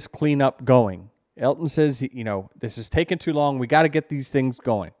to get this cleanup going. Elton says, this is taking too long. We got to get these things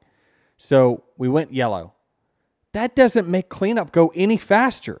going. So we went yellow. That doesn't make cleanup go any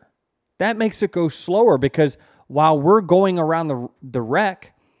faster. That makes it go slower because while we're going around the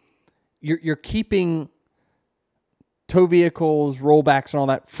wreck, you're keeping tow vehicles, rollbacks, and all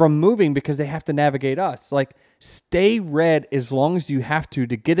that from moving because they have to navigate us. Like, stay red as long as you have to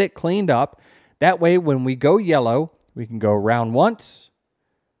get it cleaned up. That way, when we go yellow, we can go around once,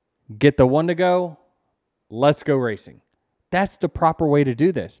 get the one to go, let's go racing. That's the proper way to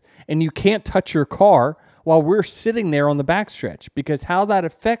do this. And you can't touch your car while we're sitting there on the backstretch, because how that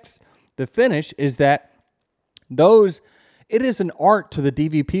affects the finish is that it is an art to the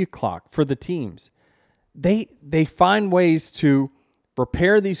DVP clock for the teams. They find ways to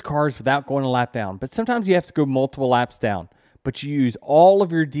repair these cars without going a lap down. But sometimes you have to go multiple laps down. But you use all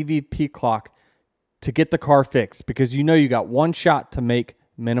of your DVP clock to get the car fixed because you know you got one shot to make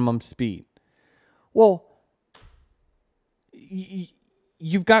minimum speed. Well,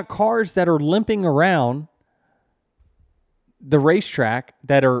 you've got cars that are limping around the racetrack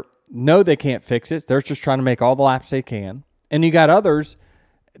that know they can't fix it. They're just trying to make all the laps they can. And you got others,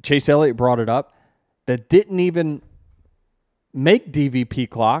 Chase Elliott brought it up, that didn't even make DVP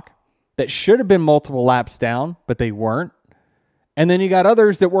clock, that should have been multiple laps down, but they weren't. And then you got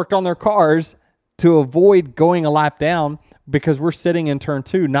others that worked on their cars to avoid going a lap down because we're sitting in turn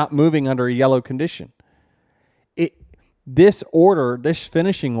 2, not moving under a yellow condition. This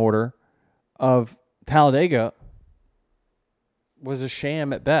finishing order of Talladega was a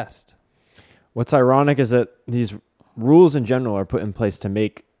sham at best. What's ironic is that these rules in general are put in place to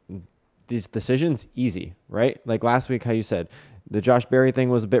make these decisions easy, right? Like last week, how you said the Josh Berry thing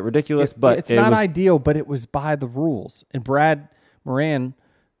was a bit ridiculous, but it's not ideal, but it was by the rules. And Brad Moran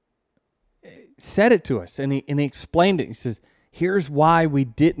said it to us, and he explained it. He says, here's why we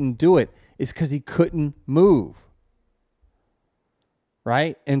didn't do it. It's because he couldn't move.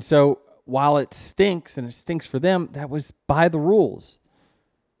 Right? And so while it stinks, and it stinks for them, that was by the rules.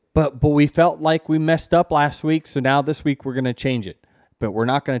 But we felt like we messed up last week, so now this week we're going to change it. But we're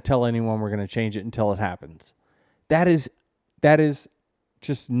not going to tell anyone we're going to change it until it happens. That is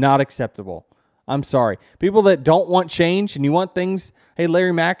just not acceptable. I'm sorry. People that don't want change and you want things, hey,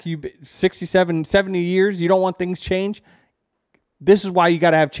 Larry Mack, you 67, 70 years, you don't want things change. This is why you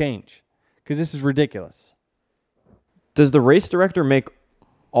got to have change, because this is ridiculous. Does the race director make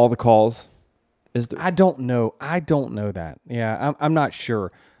all the calls? I don't know. I don't know that. Yeah, I'm not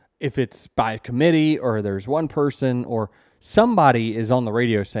sure if it's by committee or there's one person or somebody is on the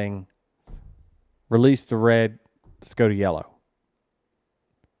radio saying, release the red, let's go to yellow.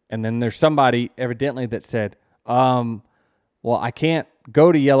 And then there's somebody evidently that said, well, I can't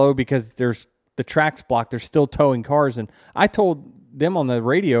go to yellow because there's the track's blocked. They're still towing cars. And I told them on the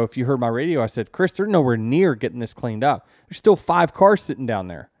radio, if you heard my radio, I said, Chris, they're nowhere near getting this cleaned up. There's still 5 cars sitting down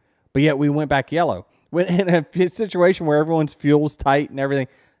there. But yet we went back yellow. In a situation where everyone's fuel's tight and everything,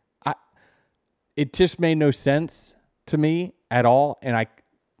 it just made no sense to me at all. And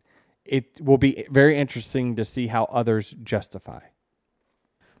it will be very interesting to see how others justify.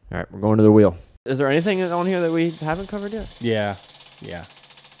 All right, we're going to the wheel. Is there anything on here that we haven't covered yet? Yeah.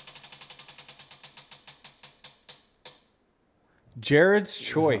 Jared's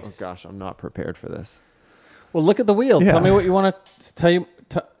choice. Oh, gosh, I'm not prepared for this. Well, look at the wheel. Yeah. Tell me what you want to tell you.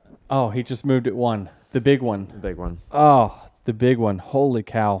 Oh, he just moved it one. The big one. The big one. Oh, the big one. Holy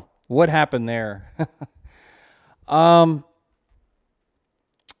cow. What happened there? I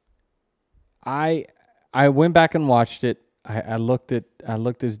went back and watched it. I looked at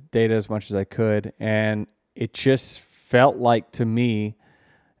his data as much as I could, and it just felt like to me,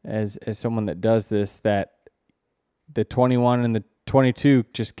 as someone that does this, that the 21 and the 22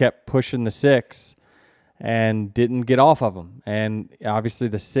 just kept pushing the 6 and didn't get off of them. And obviously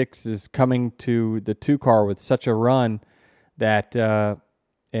the 6 is coming to the 2 car with such a run that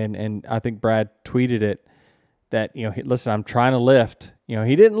and I think Brad tweeted it that, listen, I'm trying to lift.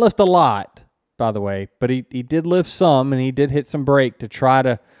 He didn't lift a lot, by the way, but he did lift some, and he did hit some brake to try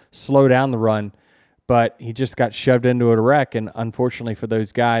to slow down the run, but he just got shoved into a wreck. And unfortunately for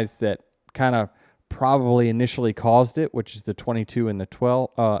those guys that kind of probably initially caused it, which is the 22 and the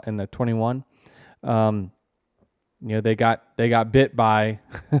 12 and the 21, they got bit by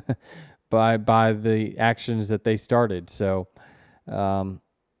by the actions that they started. So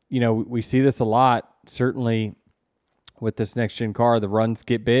we see this a lot, certainly with this next gen car. The runs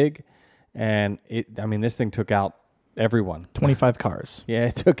get big, and this thing took out everyone. 25 cars. Yeah,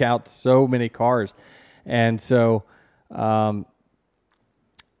 it took out so many cars. And so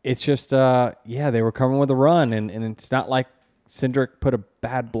it's just, they were coming with a run, and it's not like Cindric put a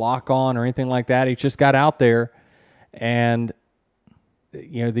bad block on or anything like that. He just got out there, and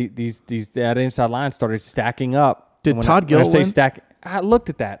that inside line started stacking up. Did Todd Gilliland say stack? I looked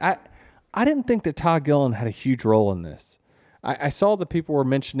at that. I didn't think that Todd Gilliland had a huge role in this. I saw that people were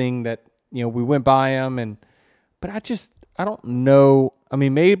mentioning that we went by him, but I don't know.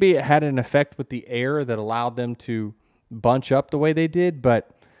 Maybe it had an effect with the air that allowed them to bunch up the way they did,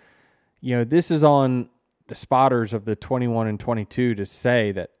 but this is on the spotters of the 21 and 22 to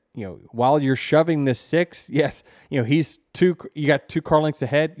say that while you're shoving this 6, yes, you got 2 car lengths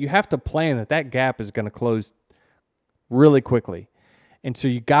ahead. You have to plan that gap is going to close really quickly. And so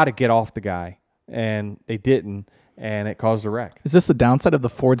you got to get off the guy, and they didn't, and it caused a wreck. Is this the downside of the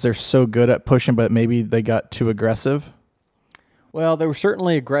Fords? They're so good at pushing, but maybe they got too aggressive? Well, they were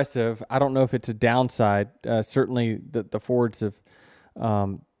certainly aggressive. I don't know if it's a downside. Certainly the Fords have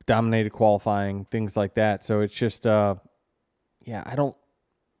dominated qualifying, things like that. So it's just, I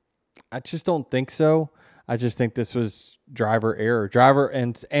just don't think so. I just think this was driver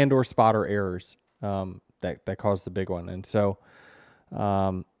and or spotter errors that caused the big one. And so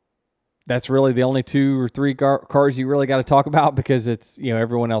that's really the only 2 or 3 cars you really got to talk about, because it's,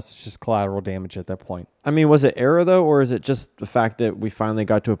 everyone else is just collateral damage at that point. I mean, was it error though, or is it just the fact that we finally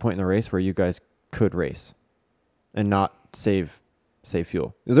got to a point in the race where you guys could race and not save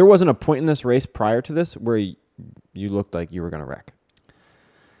fuel? There wasn't a point in this race prior to this where you looked like you were going to wreck.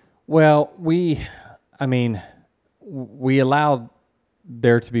 Well, we allowed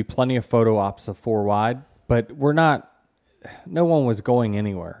there to be plenty of photo ops of 4 wide, but no one was going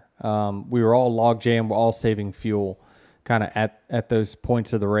anywhere. We were all log jam. We're all saving fuel kind of at those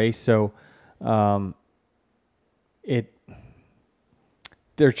points of the race. So there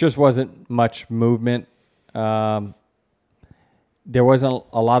just wasn't much movement. There wasn't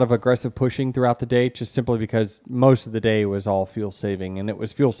a lot of aggressive pushing throughout the day, just simply because most of the day was all fuel saving, and it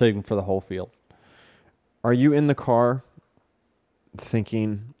was fuel saving for the whole field. Are you in the car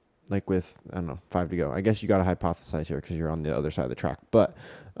thinking, like with, 5 to go? I guess you got to hypothesize here because you're on the other side of the track. But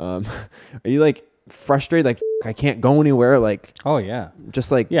are you like frustrated, like I can't go anywhere? Like, oh yeah,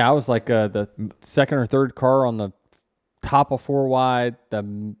 just like, yeah, I was like the second or third car on the top of 4 wide,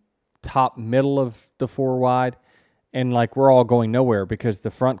 the top middle of the 4 wide. And like we're all going nowhere because the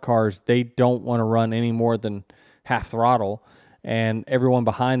front cars, they don't want to run any more than half throttle, and everyone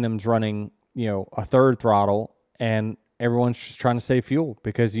behind them's running, a third throttle, and everyone's just trying to save fuel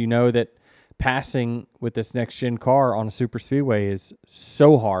because that passing with this next gen car on a super speedway is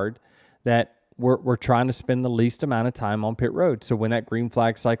so hard that we're trying to spend the least amount of time on pit road. So when that green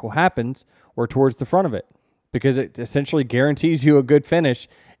flag cycle happens, we're towards the front of it because it essentially guarantees you a good finish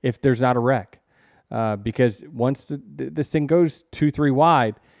if there's not a wreck. Because once this thing goes 2-3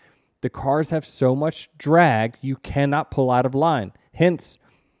 wide, the cars have so much drag, you cannot pull out of line. Hence,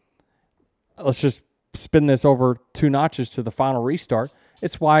 let's just spin this over 2 notches to the final restart.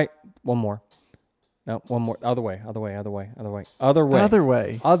 It's why, one more. No, one more. Other way.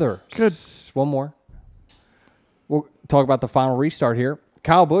 Good. One more. We'll talk about the final restart here.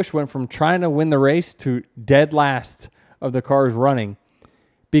 Kyle Busch went from trying to win the race to dead last of the cars running,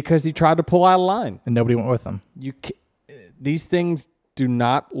 because he tried to pull out of line. And nobody went with him. These things do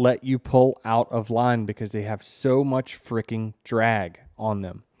not let you pull out of line because they have so much freaking drag on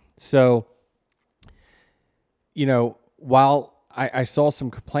them. So, while I saw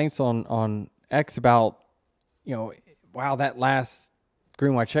some complaints on X about, wow, that last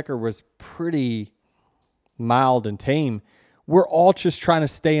green white checker was pretty mild and tame, we're all just trying to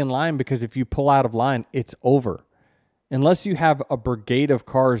stay in line, because if you pull out of line, it's over. Unless you have a brigade of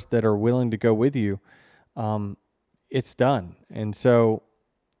cars that are willing to go with you, it's done. And so,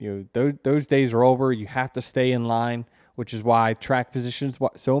 those days are over. You have to stay in line, which is why track position is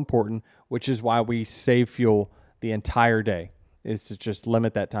so important, which is why we save fuel the entire day, is to just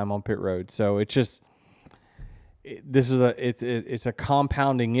limit that time on pit road. So it's a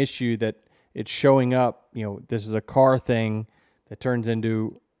compounding issue that it's showing up. This is a car thing that turns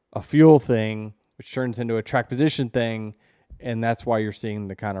into a fuel thing, which turns into a track position thing, and that's why you're seeing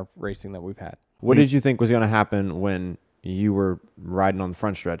the kind of racing that we've had. What did you think was going to happen when you were riding on the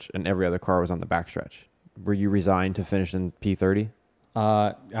front stretch and every other car was on the back stretch? Were you resigned to finish in P30?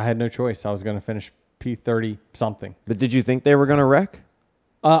 I had no choice. I was going to finish P30 something. But did you think they were going to wreck?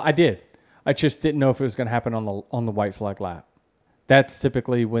 I did. I just didn't know if it was going to happen on the white flag lap. That's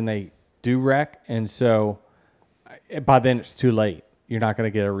typically when they do wreck, and so by then it's too late. You're not going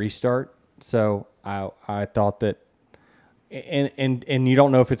to get a restart. So I thought that, and you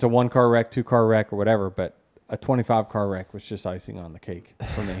don't know if it's a 1-car wreck, 2-car wreck, or whatever, but a 25-car wreck was just icing on the cake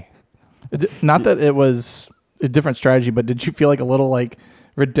for me. Not that it was a different strategy, but did you feel like a little like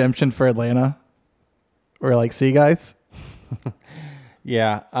redemption for Atlanta? Or like, see, guys?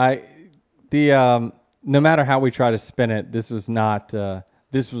 Yeah, no matter how we try to spin it, this was not.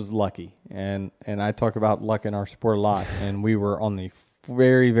 This was lucky, and I talk about luck in our sport a lot, and we were on the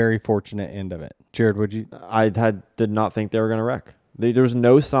very, very fortunate end of it. Jared, would you? Did not think they were going to wreck. There was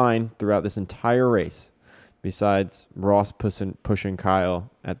no sign throughout this entire race, besides Ross pushing Kyle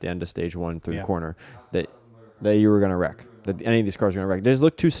at the end of stage 1 through the corner, that you were going to wreck. that any of these cars are going to wreck. They just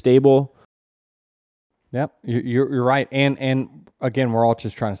look too stable. Yep, you're right. And again, we're all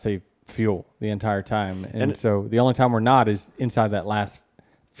just trying to save fuel the entire time. And so the only time we're not is inside that last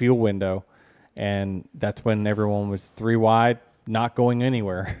fuel window. And that's when everyone was 3 wide, not going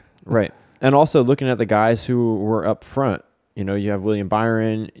anywhere. Right. And also looking at the guys who were up front, you know, you have William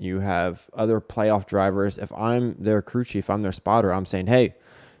Byron, you have other playoff drivers. If I'm their crew chief, I'm their spotter, I'm saying, hey,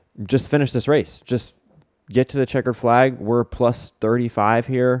 just finish this race. Just get to the checkered flag. We're plus 35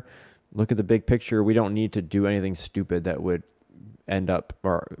 here. Look at the big picture. We don't need to do anything stupid that would end up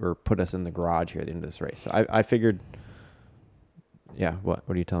or put us in the garage here at the end of this race. So I figured, yeah, what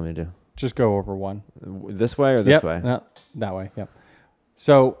are you telling me to do? Just go over one. This way or this way? No, that way, yep.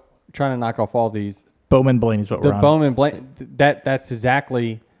 So trying to knock off all these. Bowman Blaney's what we're on. The Bowman Blaney, that's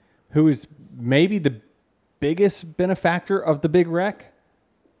exactly who is maybe the biggest benefactor of the big wreck.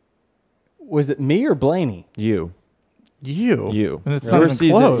 Was it me or Blaney? You. And it's your not even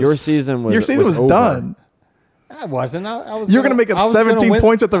close. Your season was over. Done. I wasn't. I was. You're going to make up 17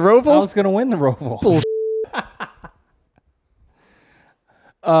 points at the Roval? I was going to win the Roval.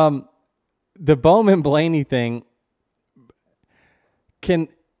 The Bowman Blaney thing can,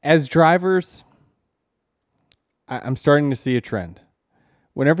 as drivers, I'm starting to see a trend.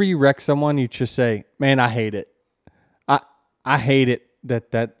 Whenever you wreck someone, you just say, man, I hate it. I hate it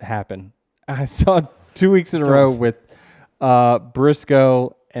that happened. I saw 2 weeks in a row with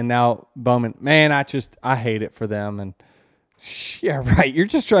Briscoe and now Bowman. Man, I hate it for them. And yeah, right. You're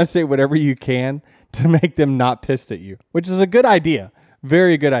just trying to say whatever you can to make them not pissed at you, which is a good idea.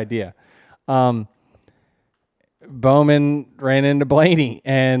 Very good idea. Bowman ran into Blaney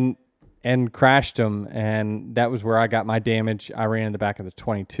and crashed him, and that was where I got my damage. I ran in the back of the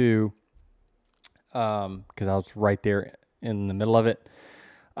 22 because I was right there in the middle of it.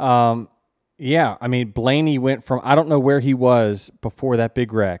 Yeah, I mean, Blaney went from, I don't know where he was before that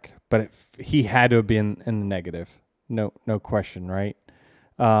big wreck, but he had to have been in the negative. No question, right?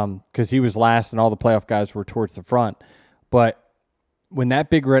 Because he was last and all the playoff guys were towards the front. But when that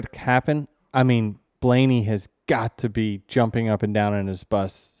big wreck happened, I mean, Blaney has got to be jumping up and down in his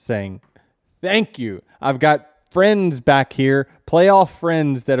bus saying, thank you. I've got friends back here, playoff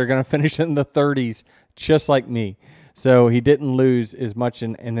friends that are going to finish in the 30s just like me. So he didn't lose as much.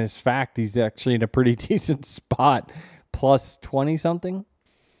 In his fact, he's actually in a pretty decent spot, plus 20-something.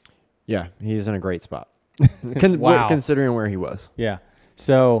 Yeah, he's in a great spot. Wow. Considering where he was. Yeah.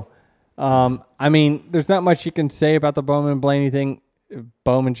 So, I mean, there's not much you can say about the Bowman Blaney thing.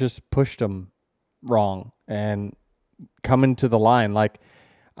 Bowman just pushed him wrong and coming to the line. Like,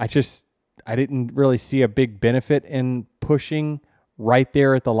 I didn't really see a big benefit in pushing right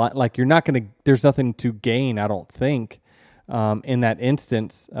there at the line. Like, there's nothing to gain, I don't think, in that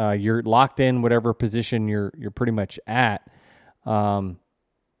instance. You're locked in whatever position you're pretty much at.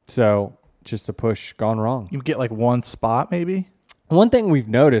 So just a push gone wrong. You get like one spot maybe? One thing we've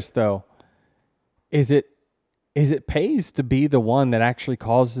noticed, though, is it pays to be the one that actually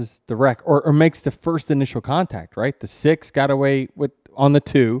causes the wreck or makes the first initial contact, right? The 6 got away on the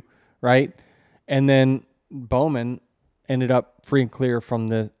 2, right? And then Bowman ended up free and clear from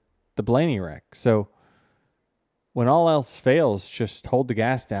the Blaney wreck. So when all else fails, just hold the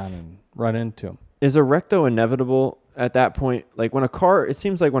gas down and run into him. Is a wreck, though, inevitable at that point? Like it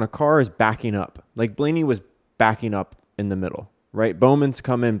seems like when a car is backing up, like Blaney was backing up in the middle, right? Bowman's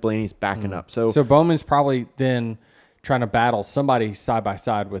coming, Blaney's backing up. So Bowman's probably then trying to battle somebody side by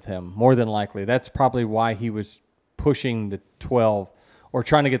side with him, more than likely. That's probably why he was pushing the 12 or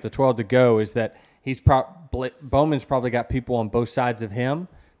trying to get the 12 to go, is that Bowman's probably got people on both sides of him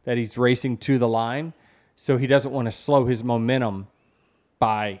that he's racing to the line, so he doesn't want to slow his momentum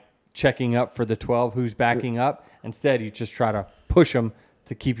by checking up for the 12 who's backing up. Instead, you just try to push him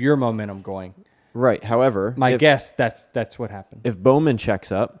to keep your momentum going. Right. However, my guess that's what happened. If Bowman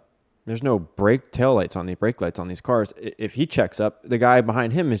checks up, there's no brake lights on these cars. If he checks up, the guy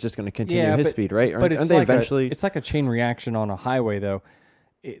behind him is just going to continue his speed, right? But it's like a chain reaction on a highway, though.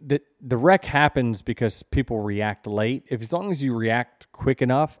 The wreck happens because people react late. As long as you react quick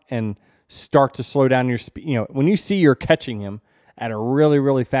enough and start to slow down your speed, when you see you're catching him at a really,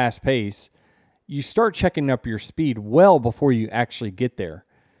 really fast pace, you start checking up your speed well before you actually get there.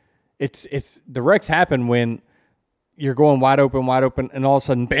 The wrecks happen when you're going wide open, and all of a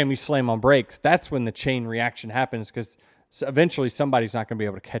sudden, bam, you slam on brakes. That's when the chain reaction happens, because eventually somebody's not going to be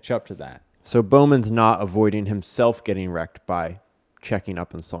able to catch up to that. So Bowman's not avoiding himself getting wrecked by checking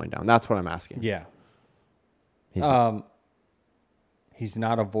up and slowing down. That's what I'm asking. Yeah. He's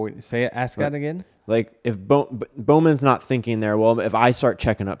not avoiding. Say it. Ask that again. Like if Bowman's not thinking there, well, if I start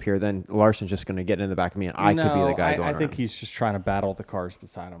checking up here, then Larson's just going to get in the back of me, and I could be the guy going around. I think he's just trying to battle the cars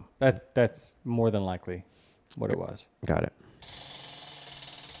beside him. That's more than likely what it was. Got it.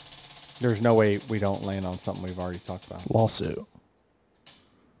 There's no way we don't land on something we've already talked about. Lawsuit.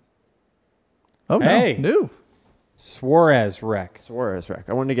 Oh, hey. No. Suarez wreck.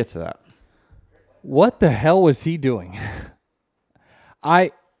 I wanted to get to that. What the hell was he doing?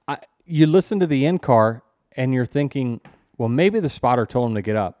 You listen to the in-car, and you're thinking, well, maybe the spotter told him to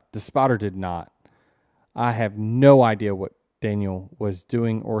get up. The spotter did not. I have no idea what Daniel was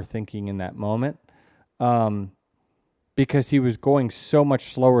doing or thinking in that moment because he was going so much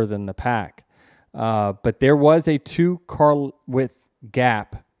slower than the pack. But there was a 2-car width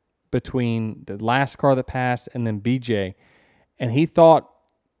gap between the last car that passed and then BJ, and he thought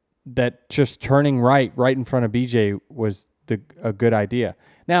that just turning right in front of BJ was a good idea.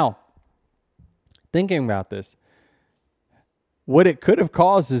 Now, thinking about this, what it could have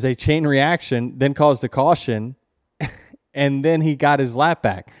caused is a chain reaction, then caused a caution, and then he got his lap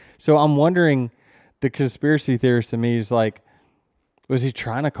back. So I'm wondering, the conspiracy theorist in me is like, was he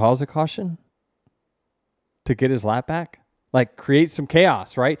trying to cause a caution to get his lap back? Like create some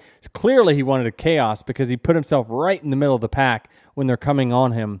chaos, right? Clearly he wanted a chaos because he put himself right in the middle of the pack when they're coming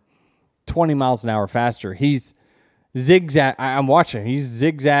on him 20 miles an hour faster. He's I'm watching. He's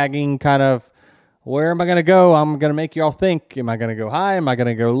zigzagging kind of, where am I going to go? I'm going to make you all think, am I going to go high? Am I going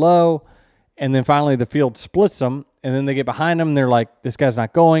to go low? And then finally the field splits them, and then they get behind him. And they're like, this guy's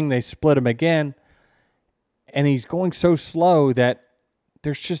not going. They split him again. And he's going so slow that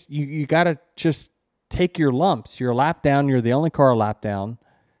there's just, you got to just take your lumps. You're a lap down. You're the only car a lap down.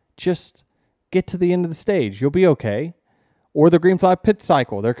 Just get to the end of the stage. You'll be okay. Or the green flag pit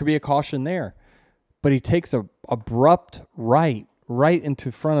cycle. There could be a caution there. But he takes a abrupt right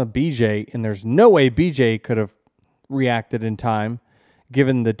into front of BJ, and there's no way BJ could have reacted in time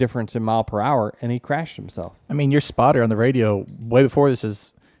given the difference in mile per hour, and he crashed himself. I mean, your spotter on the radio way before this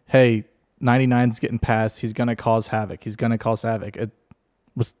is, hey, 99's getting past. He's going to cause havoc.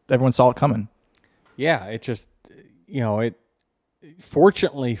 Everyone saw it coming. Yeah, it just,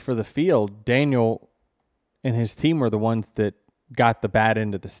 fortunately for the field, Daniel and his team were the ones that got the bad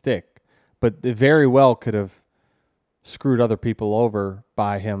end of the stick. But they very well could have screwed other people over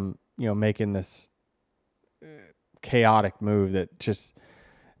by him, making this chaotic move that just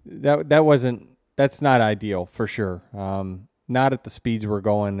that's not ideal for sure. Not at the speeds we're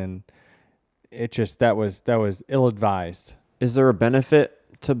going, and it just that was ill-advised. Is there a benefit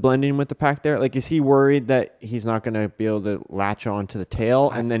to blending with the pack there? Like, is he worried that he's not going to be able to latch on to the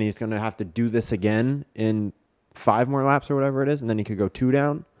tail, and then he's going to have to do this again in 5 more laps or whatever it is, and then he could go 2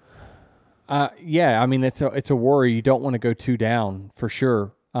 down? Yeah, I mean, it's a worry. You don't want to go 2 down for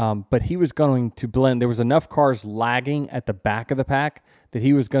sure. But he was going to blend. There was enough cars lagging at the back of the pack that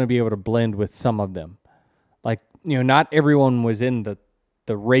he was going to be able to blend with some of them. Like, not everyone was in the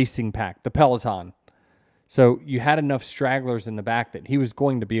racing pack, the peloton. So you had enough stragglers in the back that he was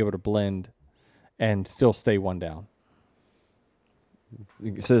going to be able to blend and still stay 1 down.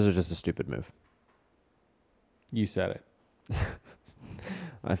 So this is just a stupid move. You said it.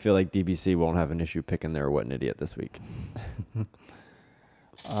 I feel like DBC won't have an issue picking their what an idiot this week.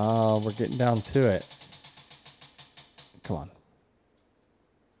 We're getting down to it. Come on.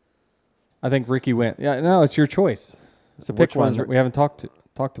 I think Ricky wins. Yeah, no, it's your choice. It's a pick one that we haven't talked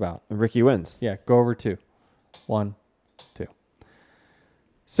about. Ricky wins. Yeah, go over 2. 1, 2.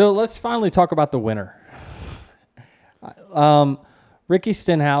 So let's finally talk about the winner. Ricky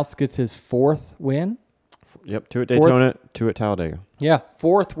Stenhouse gets his 4th win. Yep, 2 at Daytona, 2 at Talladega. Yeah,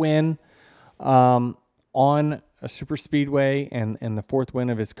 4th win on a super speedway and the 4th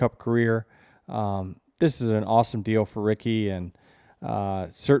win of his Cup career. This is an awesome deal for Ricky, and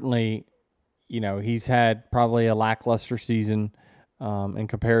certainly, he's had probably a lackluster season in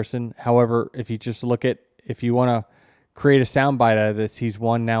comparison. However, if you want to create a soundbite out of this, he's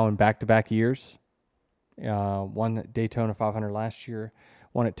won now in back-to-back years. Won at Daytona 500 last year,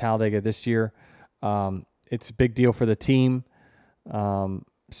 won at Talladega this year. It's a big deal for the team.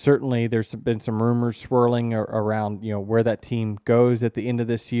 Certainly, there's been some rumors swirling around, where that team goes at the end of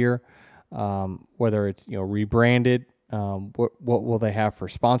this year, whether it's, rebranded, what will they have for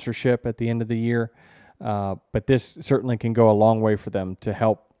sponsorship at the end of the year. But this certainly can go a long way for them to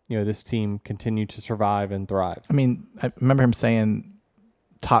help, this team continue to survive and thrive. I mean, I remember him saying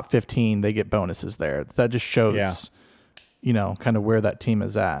top 15, they get bonuses there. That just shows, kind of where that team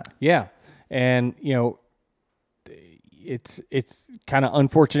is at. Yeah. And, it's kind of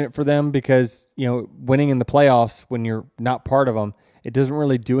unfortunate for them because, winning in the playoffs when you're not part of them it doesn't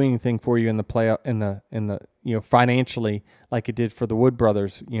really do anything for you in the play in the financially like it did for the Wood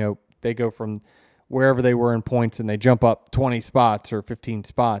brothers. They go from wherever they were in points and they jump up 20 spots or 15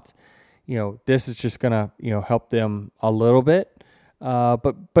 spots. This is just going to help them a little bit.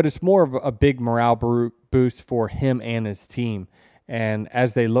 But it's more of a big morale boost for him and his team. And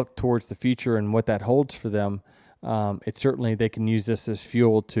as they look towards the future and what that holds for them, it's certainly they can use this as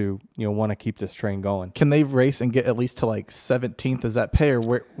fuel to want to keep this train going. Can they race and get at least to like 17th? Is that pay or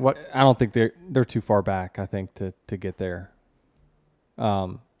what? I don't think they're too far back. I think to get there.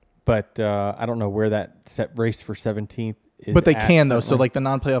 But I don't know where that set race for 17th is. But they can though. So like the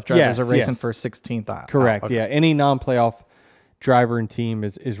non-playoff drivers are racing for 16th. Correct. Okay. Yeah. Any non-playoff driver and team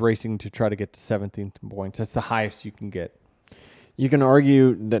is racing to try to get to 17th points. That's the highest you can get. You can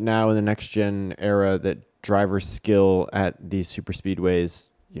argue that now in the next gen era that driver skill at these super speedways,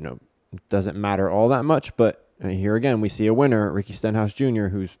 doesn't matter all that much. But here again, we see a winner, Ricky Stenhouse Jr.,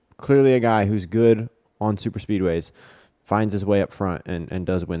 who's clearly a guy who's good on super speedways, finds his way up front and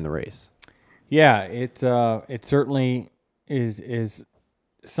does win the race. Yeah, it certainly is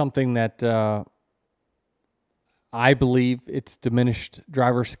something that I believe it's diminished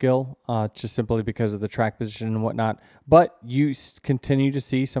driver skill just simply because of the track position and whatnot. But you continue to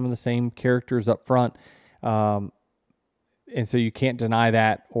see some of the same characters up front. And so you can't deny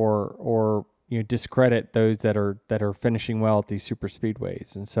that or discredit those that are finishing well at these super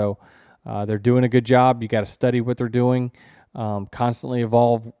speedways. And so they're doing a good job. You got to study what they're doing, constantly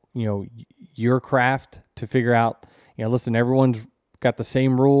evolve, your craft to figure out, listen, everyone's got the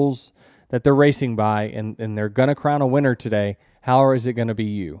same rules that they're racing by, and they're going to crown a winner today. How is it going to be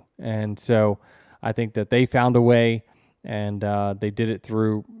you? And so I think that they found a way, and they did it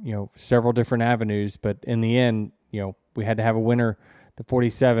through, several different avenues. But in the end, we had to have a winner. The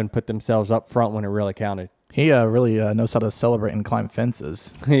 47 put themselves up front when it really counted. He really knows how to celebrate and climb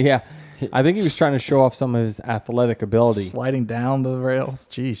fences. Yeah. I think he was trying to show off some of his athletic ability. Sliding down the rails.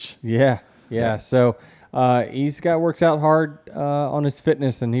 Jeez. Yeah. So works out hard on his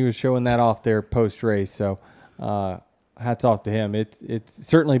fitness, and he was showing that off there post-race. So hats off to him. It's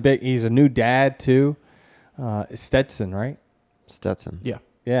certainly big. He's a new dad, too. Stetson, right? Stetson. Yeah.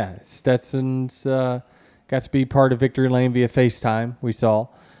 Yeah. Stetson's got to be part of Victory Lane via FaceTime, we saw.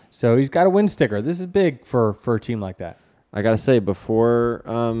 So he's got a win sticker. This is big for a team like that. I got to say, before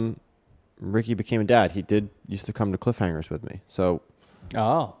Ricky became a dad, he used to come to Cliffhangers with me. So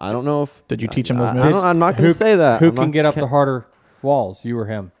I don't know if... Did you teach him those moves? I'm not going to say that. Who can get up the harder walls, you or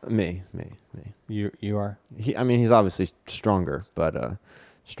him? Me. You are? He's obviously stronger, but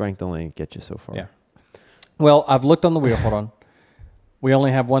strength only gets you so far. Yeah. Well, I've looked on the wheel. Hold on. We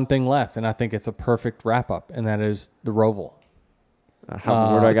only have one thing left, and I think it's a perfect wrap-up, and that is the Roval. Where do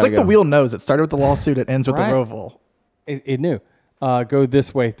I it's gotta like go? the wheel knows. It started with the lawsuit. It ends with Right. the Roval. It knew. Go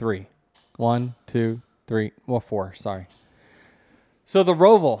this way 3. 1, 2, 3. Well, 4. Sorry. So the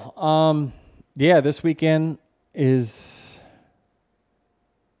Roval. This weekend is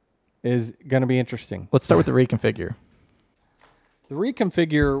going to be interesting. Let's start with the reconfigure. The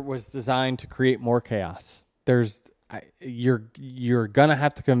reconfigure was designed to create more chaos. You're gonna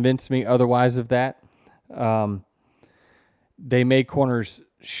have to convince me otherwise of that. They made corners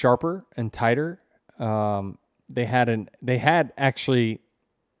sharper and tighter. They had actually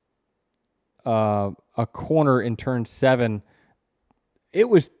a corner in turn 7. It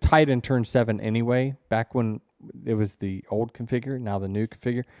was tight in turn 7 anyway, back when it was the old configure, now the new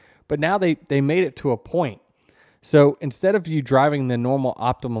configure. But now they made it to a point. So instead of you driving the normal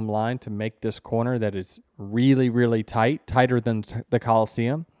optimum line to make this corner that is really, really tight, tighter than the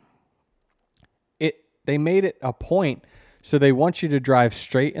Coliseum, they made it a point. So they want you to drive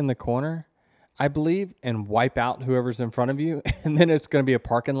straight in the corner, I believe, and wipe out whoever's in front of you. And then it's going to be a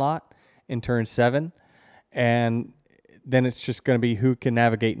parking lot in turn 7. And then it's just going to be who can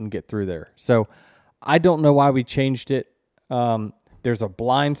navigate and get through there. So I don't know why we changed it. There's a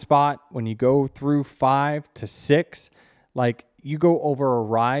blind spot when you go through 5 to 6. Like, you go over a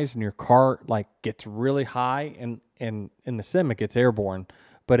rise and your car like gets really high, and in the sim it gets airborne,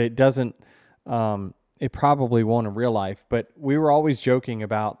 but it doesn't. It probably won't in real life. But we were always joking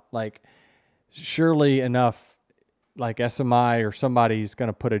about, like, surely enough, like SMI or somebody's going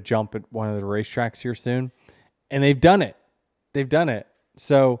to put a jump at one of the racetracks here soon, and they've done it.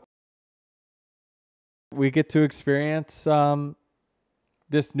 So we get to experience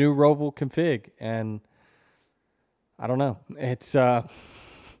this new Roval config, and I don't know. It's I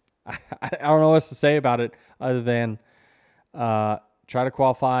don't know what else to say about it other than try to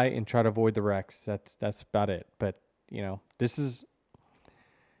qualify and try to avoid the wrecks. That's about it. But this is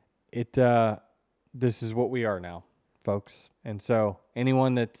it. This is what we are now. folks. And so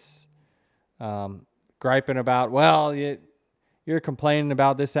anyone that's griping about, well, you're complaining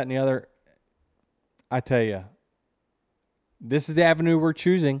about this, that, and the other, I tell you, this is the avenue we're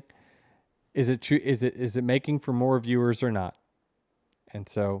choosing. Is it making for more viewers or not? And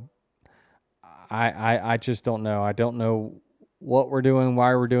so I just don't know. I don't know what we're doing,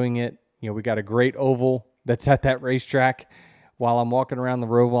 why we're doing it. We got a great oval that's at that racetrack. While I'm walking around the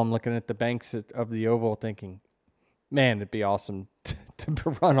Roval, I'm looking at the banks of the oval thinking, man, it'd be awesome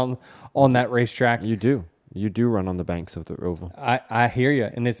to run on that racetrack. You do run on the banks of the Roval. I hear you,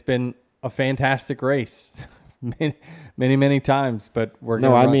 and it's been a fantastic race many times. But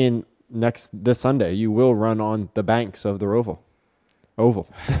I mean, this Sunday you will run on the banks of the oval.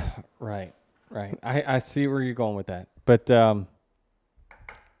 Right. I see where you're going with that, but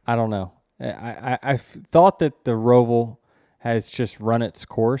I don't know. I thought that the Roval has just run its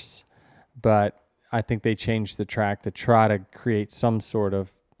course, but I think they changed the track to try to create some sort of,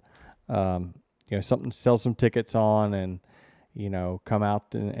 something to sell some tickets on and, come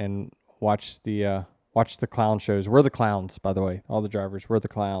out and watch the clown shows. We're the clowns, by the way. All the drivers, we're the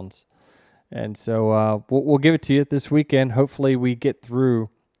clowns. And so we'll give it to you this weekend. Hopefully we get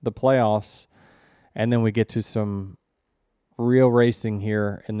through the playoffs and then we get to some real racing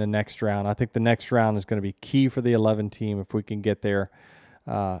here in the next round. I think the next round is going to be key for the 11 team. If we can get there,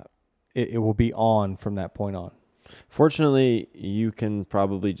 it will be on from that point on. Fortunately, you can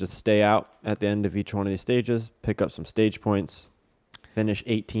probably just stay out at the end of each one of these stages, pick up some stage points, finish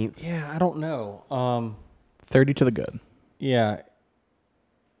 18th. Yeah, I don't know. 30 to the good. Yeah.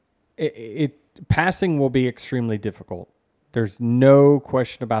 Passing will be extremely difficult. There's no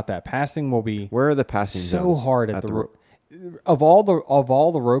question about that. Passing will be Where are the passing so zones hard at the of all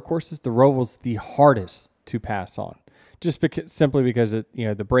the road courses, the Roval's the hardest to pass on, just simply because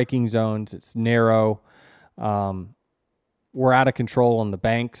the braking zones, it's narrow. We're out of control on the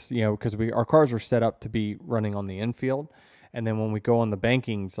banks, because our cars are set up to be running on the infield, and then when we go on the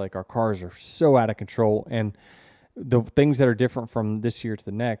bankings, like our cars are so out of control. And the things that are different from this year to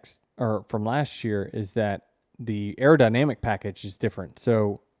the next, or from last year, is that the aerodynamic package is different.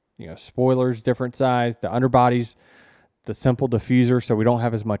 So spoilers different size, the underbodies. The simple diffuser, so we don't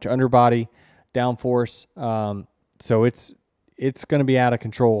have as much underbody downforce. So it's going to be out of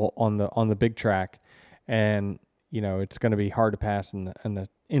control on the big track, and it's going to be hard to pass in the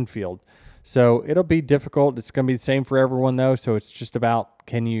infield. So it'll be difficult. It's going to be the same for everyone though. So it's just about,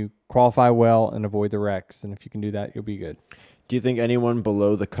 can you qualify well and avoid the wrecks, and if you can do that, you'll be good. Do you think anyone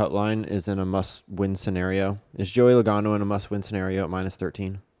below the cut line is in a must-win scenario? Is Joey Logano in a must-win scenario at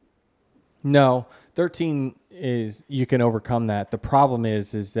 -13? No, 13 is, you can overcome that. The problem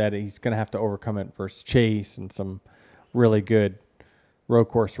is that he's going to have to overcome it versus Chase and some really good road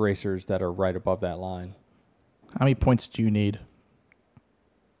course racers that are right above that line. How many points do you need?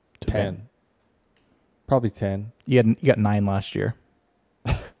 10. Probably 10. You got 9 last year.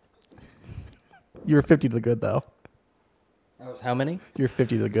 You were 50 to the good, though. That was how many? You were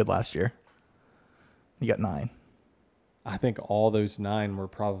 50 to the good last year. You got 9. I think all those 9 were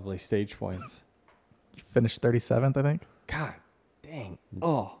probably stage points. You finished 37th, I think. God dang.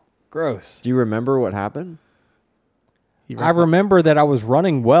 Oh, gross. Do you remember what happened? I remember that I was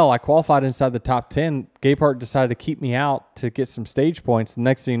running well. I qualified inside the top 10. Gapehart decided to keep me out to get some stage points. The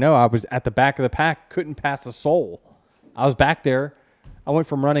next thing you know, I was at the back of the pack, couldn't pass a soul. I was back there. I went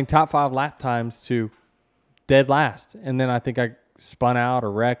from running top 5 lap times to dead last. And then I think I spun out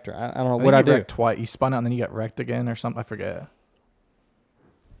or wrecked, or I don't know what I did. Twice. You spun out and then you got wrecked again or something. I forget.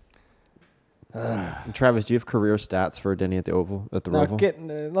 Travis, do you have career stats for Denny at the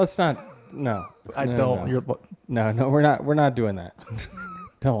Roval? Let's not. No, I don't. No, we're not doing that.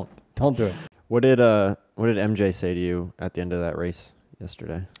 Don't do it. What did MJ say to you at the end of that race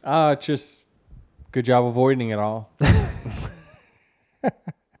yesterday? Just good job avoiding it all.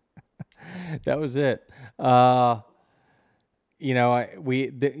 That was it. We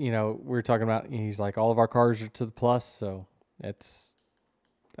were talking about. He's like, all of our cars are to the plus, so that's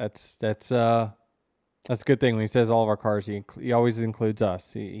a good thing. When he says all of our cars, he always includes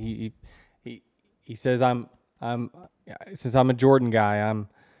us. He says since I'm a Jordan guy,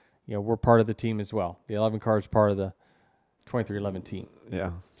 we're part of the team as well. The 11 car is part of the 2311 team.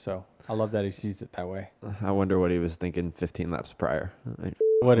 Yeah. So I love that he sees it that way. I wonder what he was thinking 15 laps prior.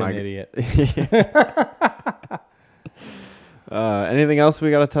 What an idiot. Anything else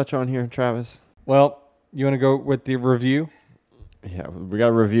we got to touch on here, Travis? Well, you want to go with the review? Yeah, we got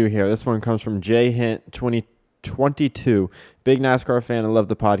a review here. This one comes from Jay Hint 2022. Big NASCAR fan. I love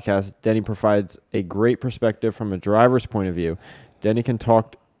the podcast. Denny provides a great perspective from a driver's point of view. Denny can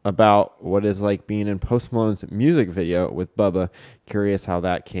talk about what it's like being in Post Malone's music video with Bubba. Curious how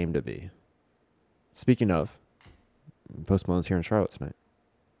that came to be. Speaking of, Post Malone's here in Charlotte tonight.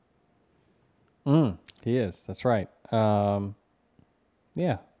 He is. That's right.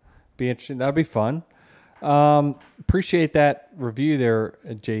 Yeah. Be interesting. That'll be fun. Appreciate that review there,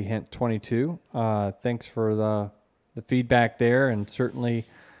 J Hint 22. Thanks for the feedback there, and certainly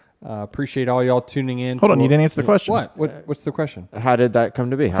appreciate all y'all tuning in. Hold on, you didn't answer the question. What's the question? How did that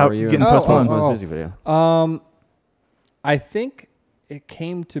come to be? How are you getting in Post Post Malone? Malone's music video? I think it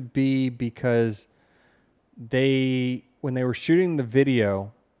came to be because when they were shooting the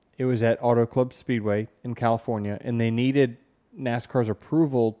video, it was at Auto Club Speedway in California, and they needed NASCAR's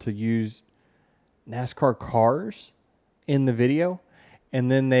approval to use NASCAR cars in the video.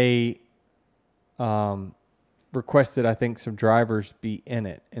 And then they requested, I think, some drivers be in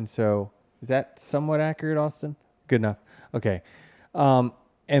it. And so is that somewhat accurate, Austin? Good enough. Okay. And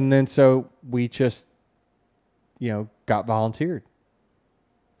then so we just, got volunteered.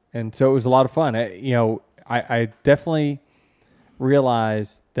 And so it was a lot of fun. I definitely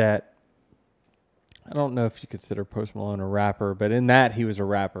realized that I don't know if you consider Post Malone a rapper, but in that he was a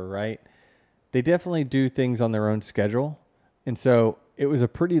rapper, right? They definitely do things on their own schedule. And so it was a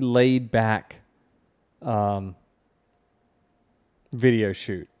pretty laid back video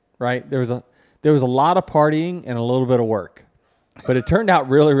shoot, right? There was a lot of partying and a little bit of work, but it turned out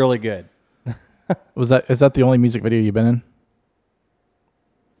really, really good. Is that the only music video you've been in?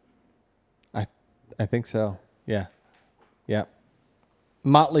 I think so. Yeah. Yeah.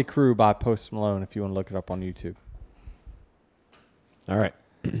 Motley Crue by Post Malone, if you want to look it up on YouTube. All right.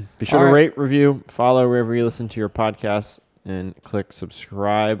 Be sure to rate, review, follow wherever you listen to your podcasts, and click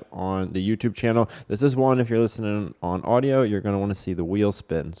subscribe on the YouTube channel. This is one, if you're listening on audio, you're going to want to see the wheel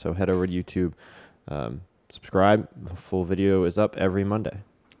spin. So head over to YouTube, subscribe. The full video is up every Monday.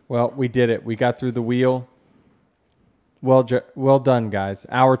 Well, we did it. We got through the wheel. Well done, guys.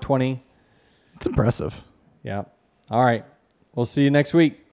 Hour 20. It's impressive. Yeah. All right. We'll see you next week.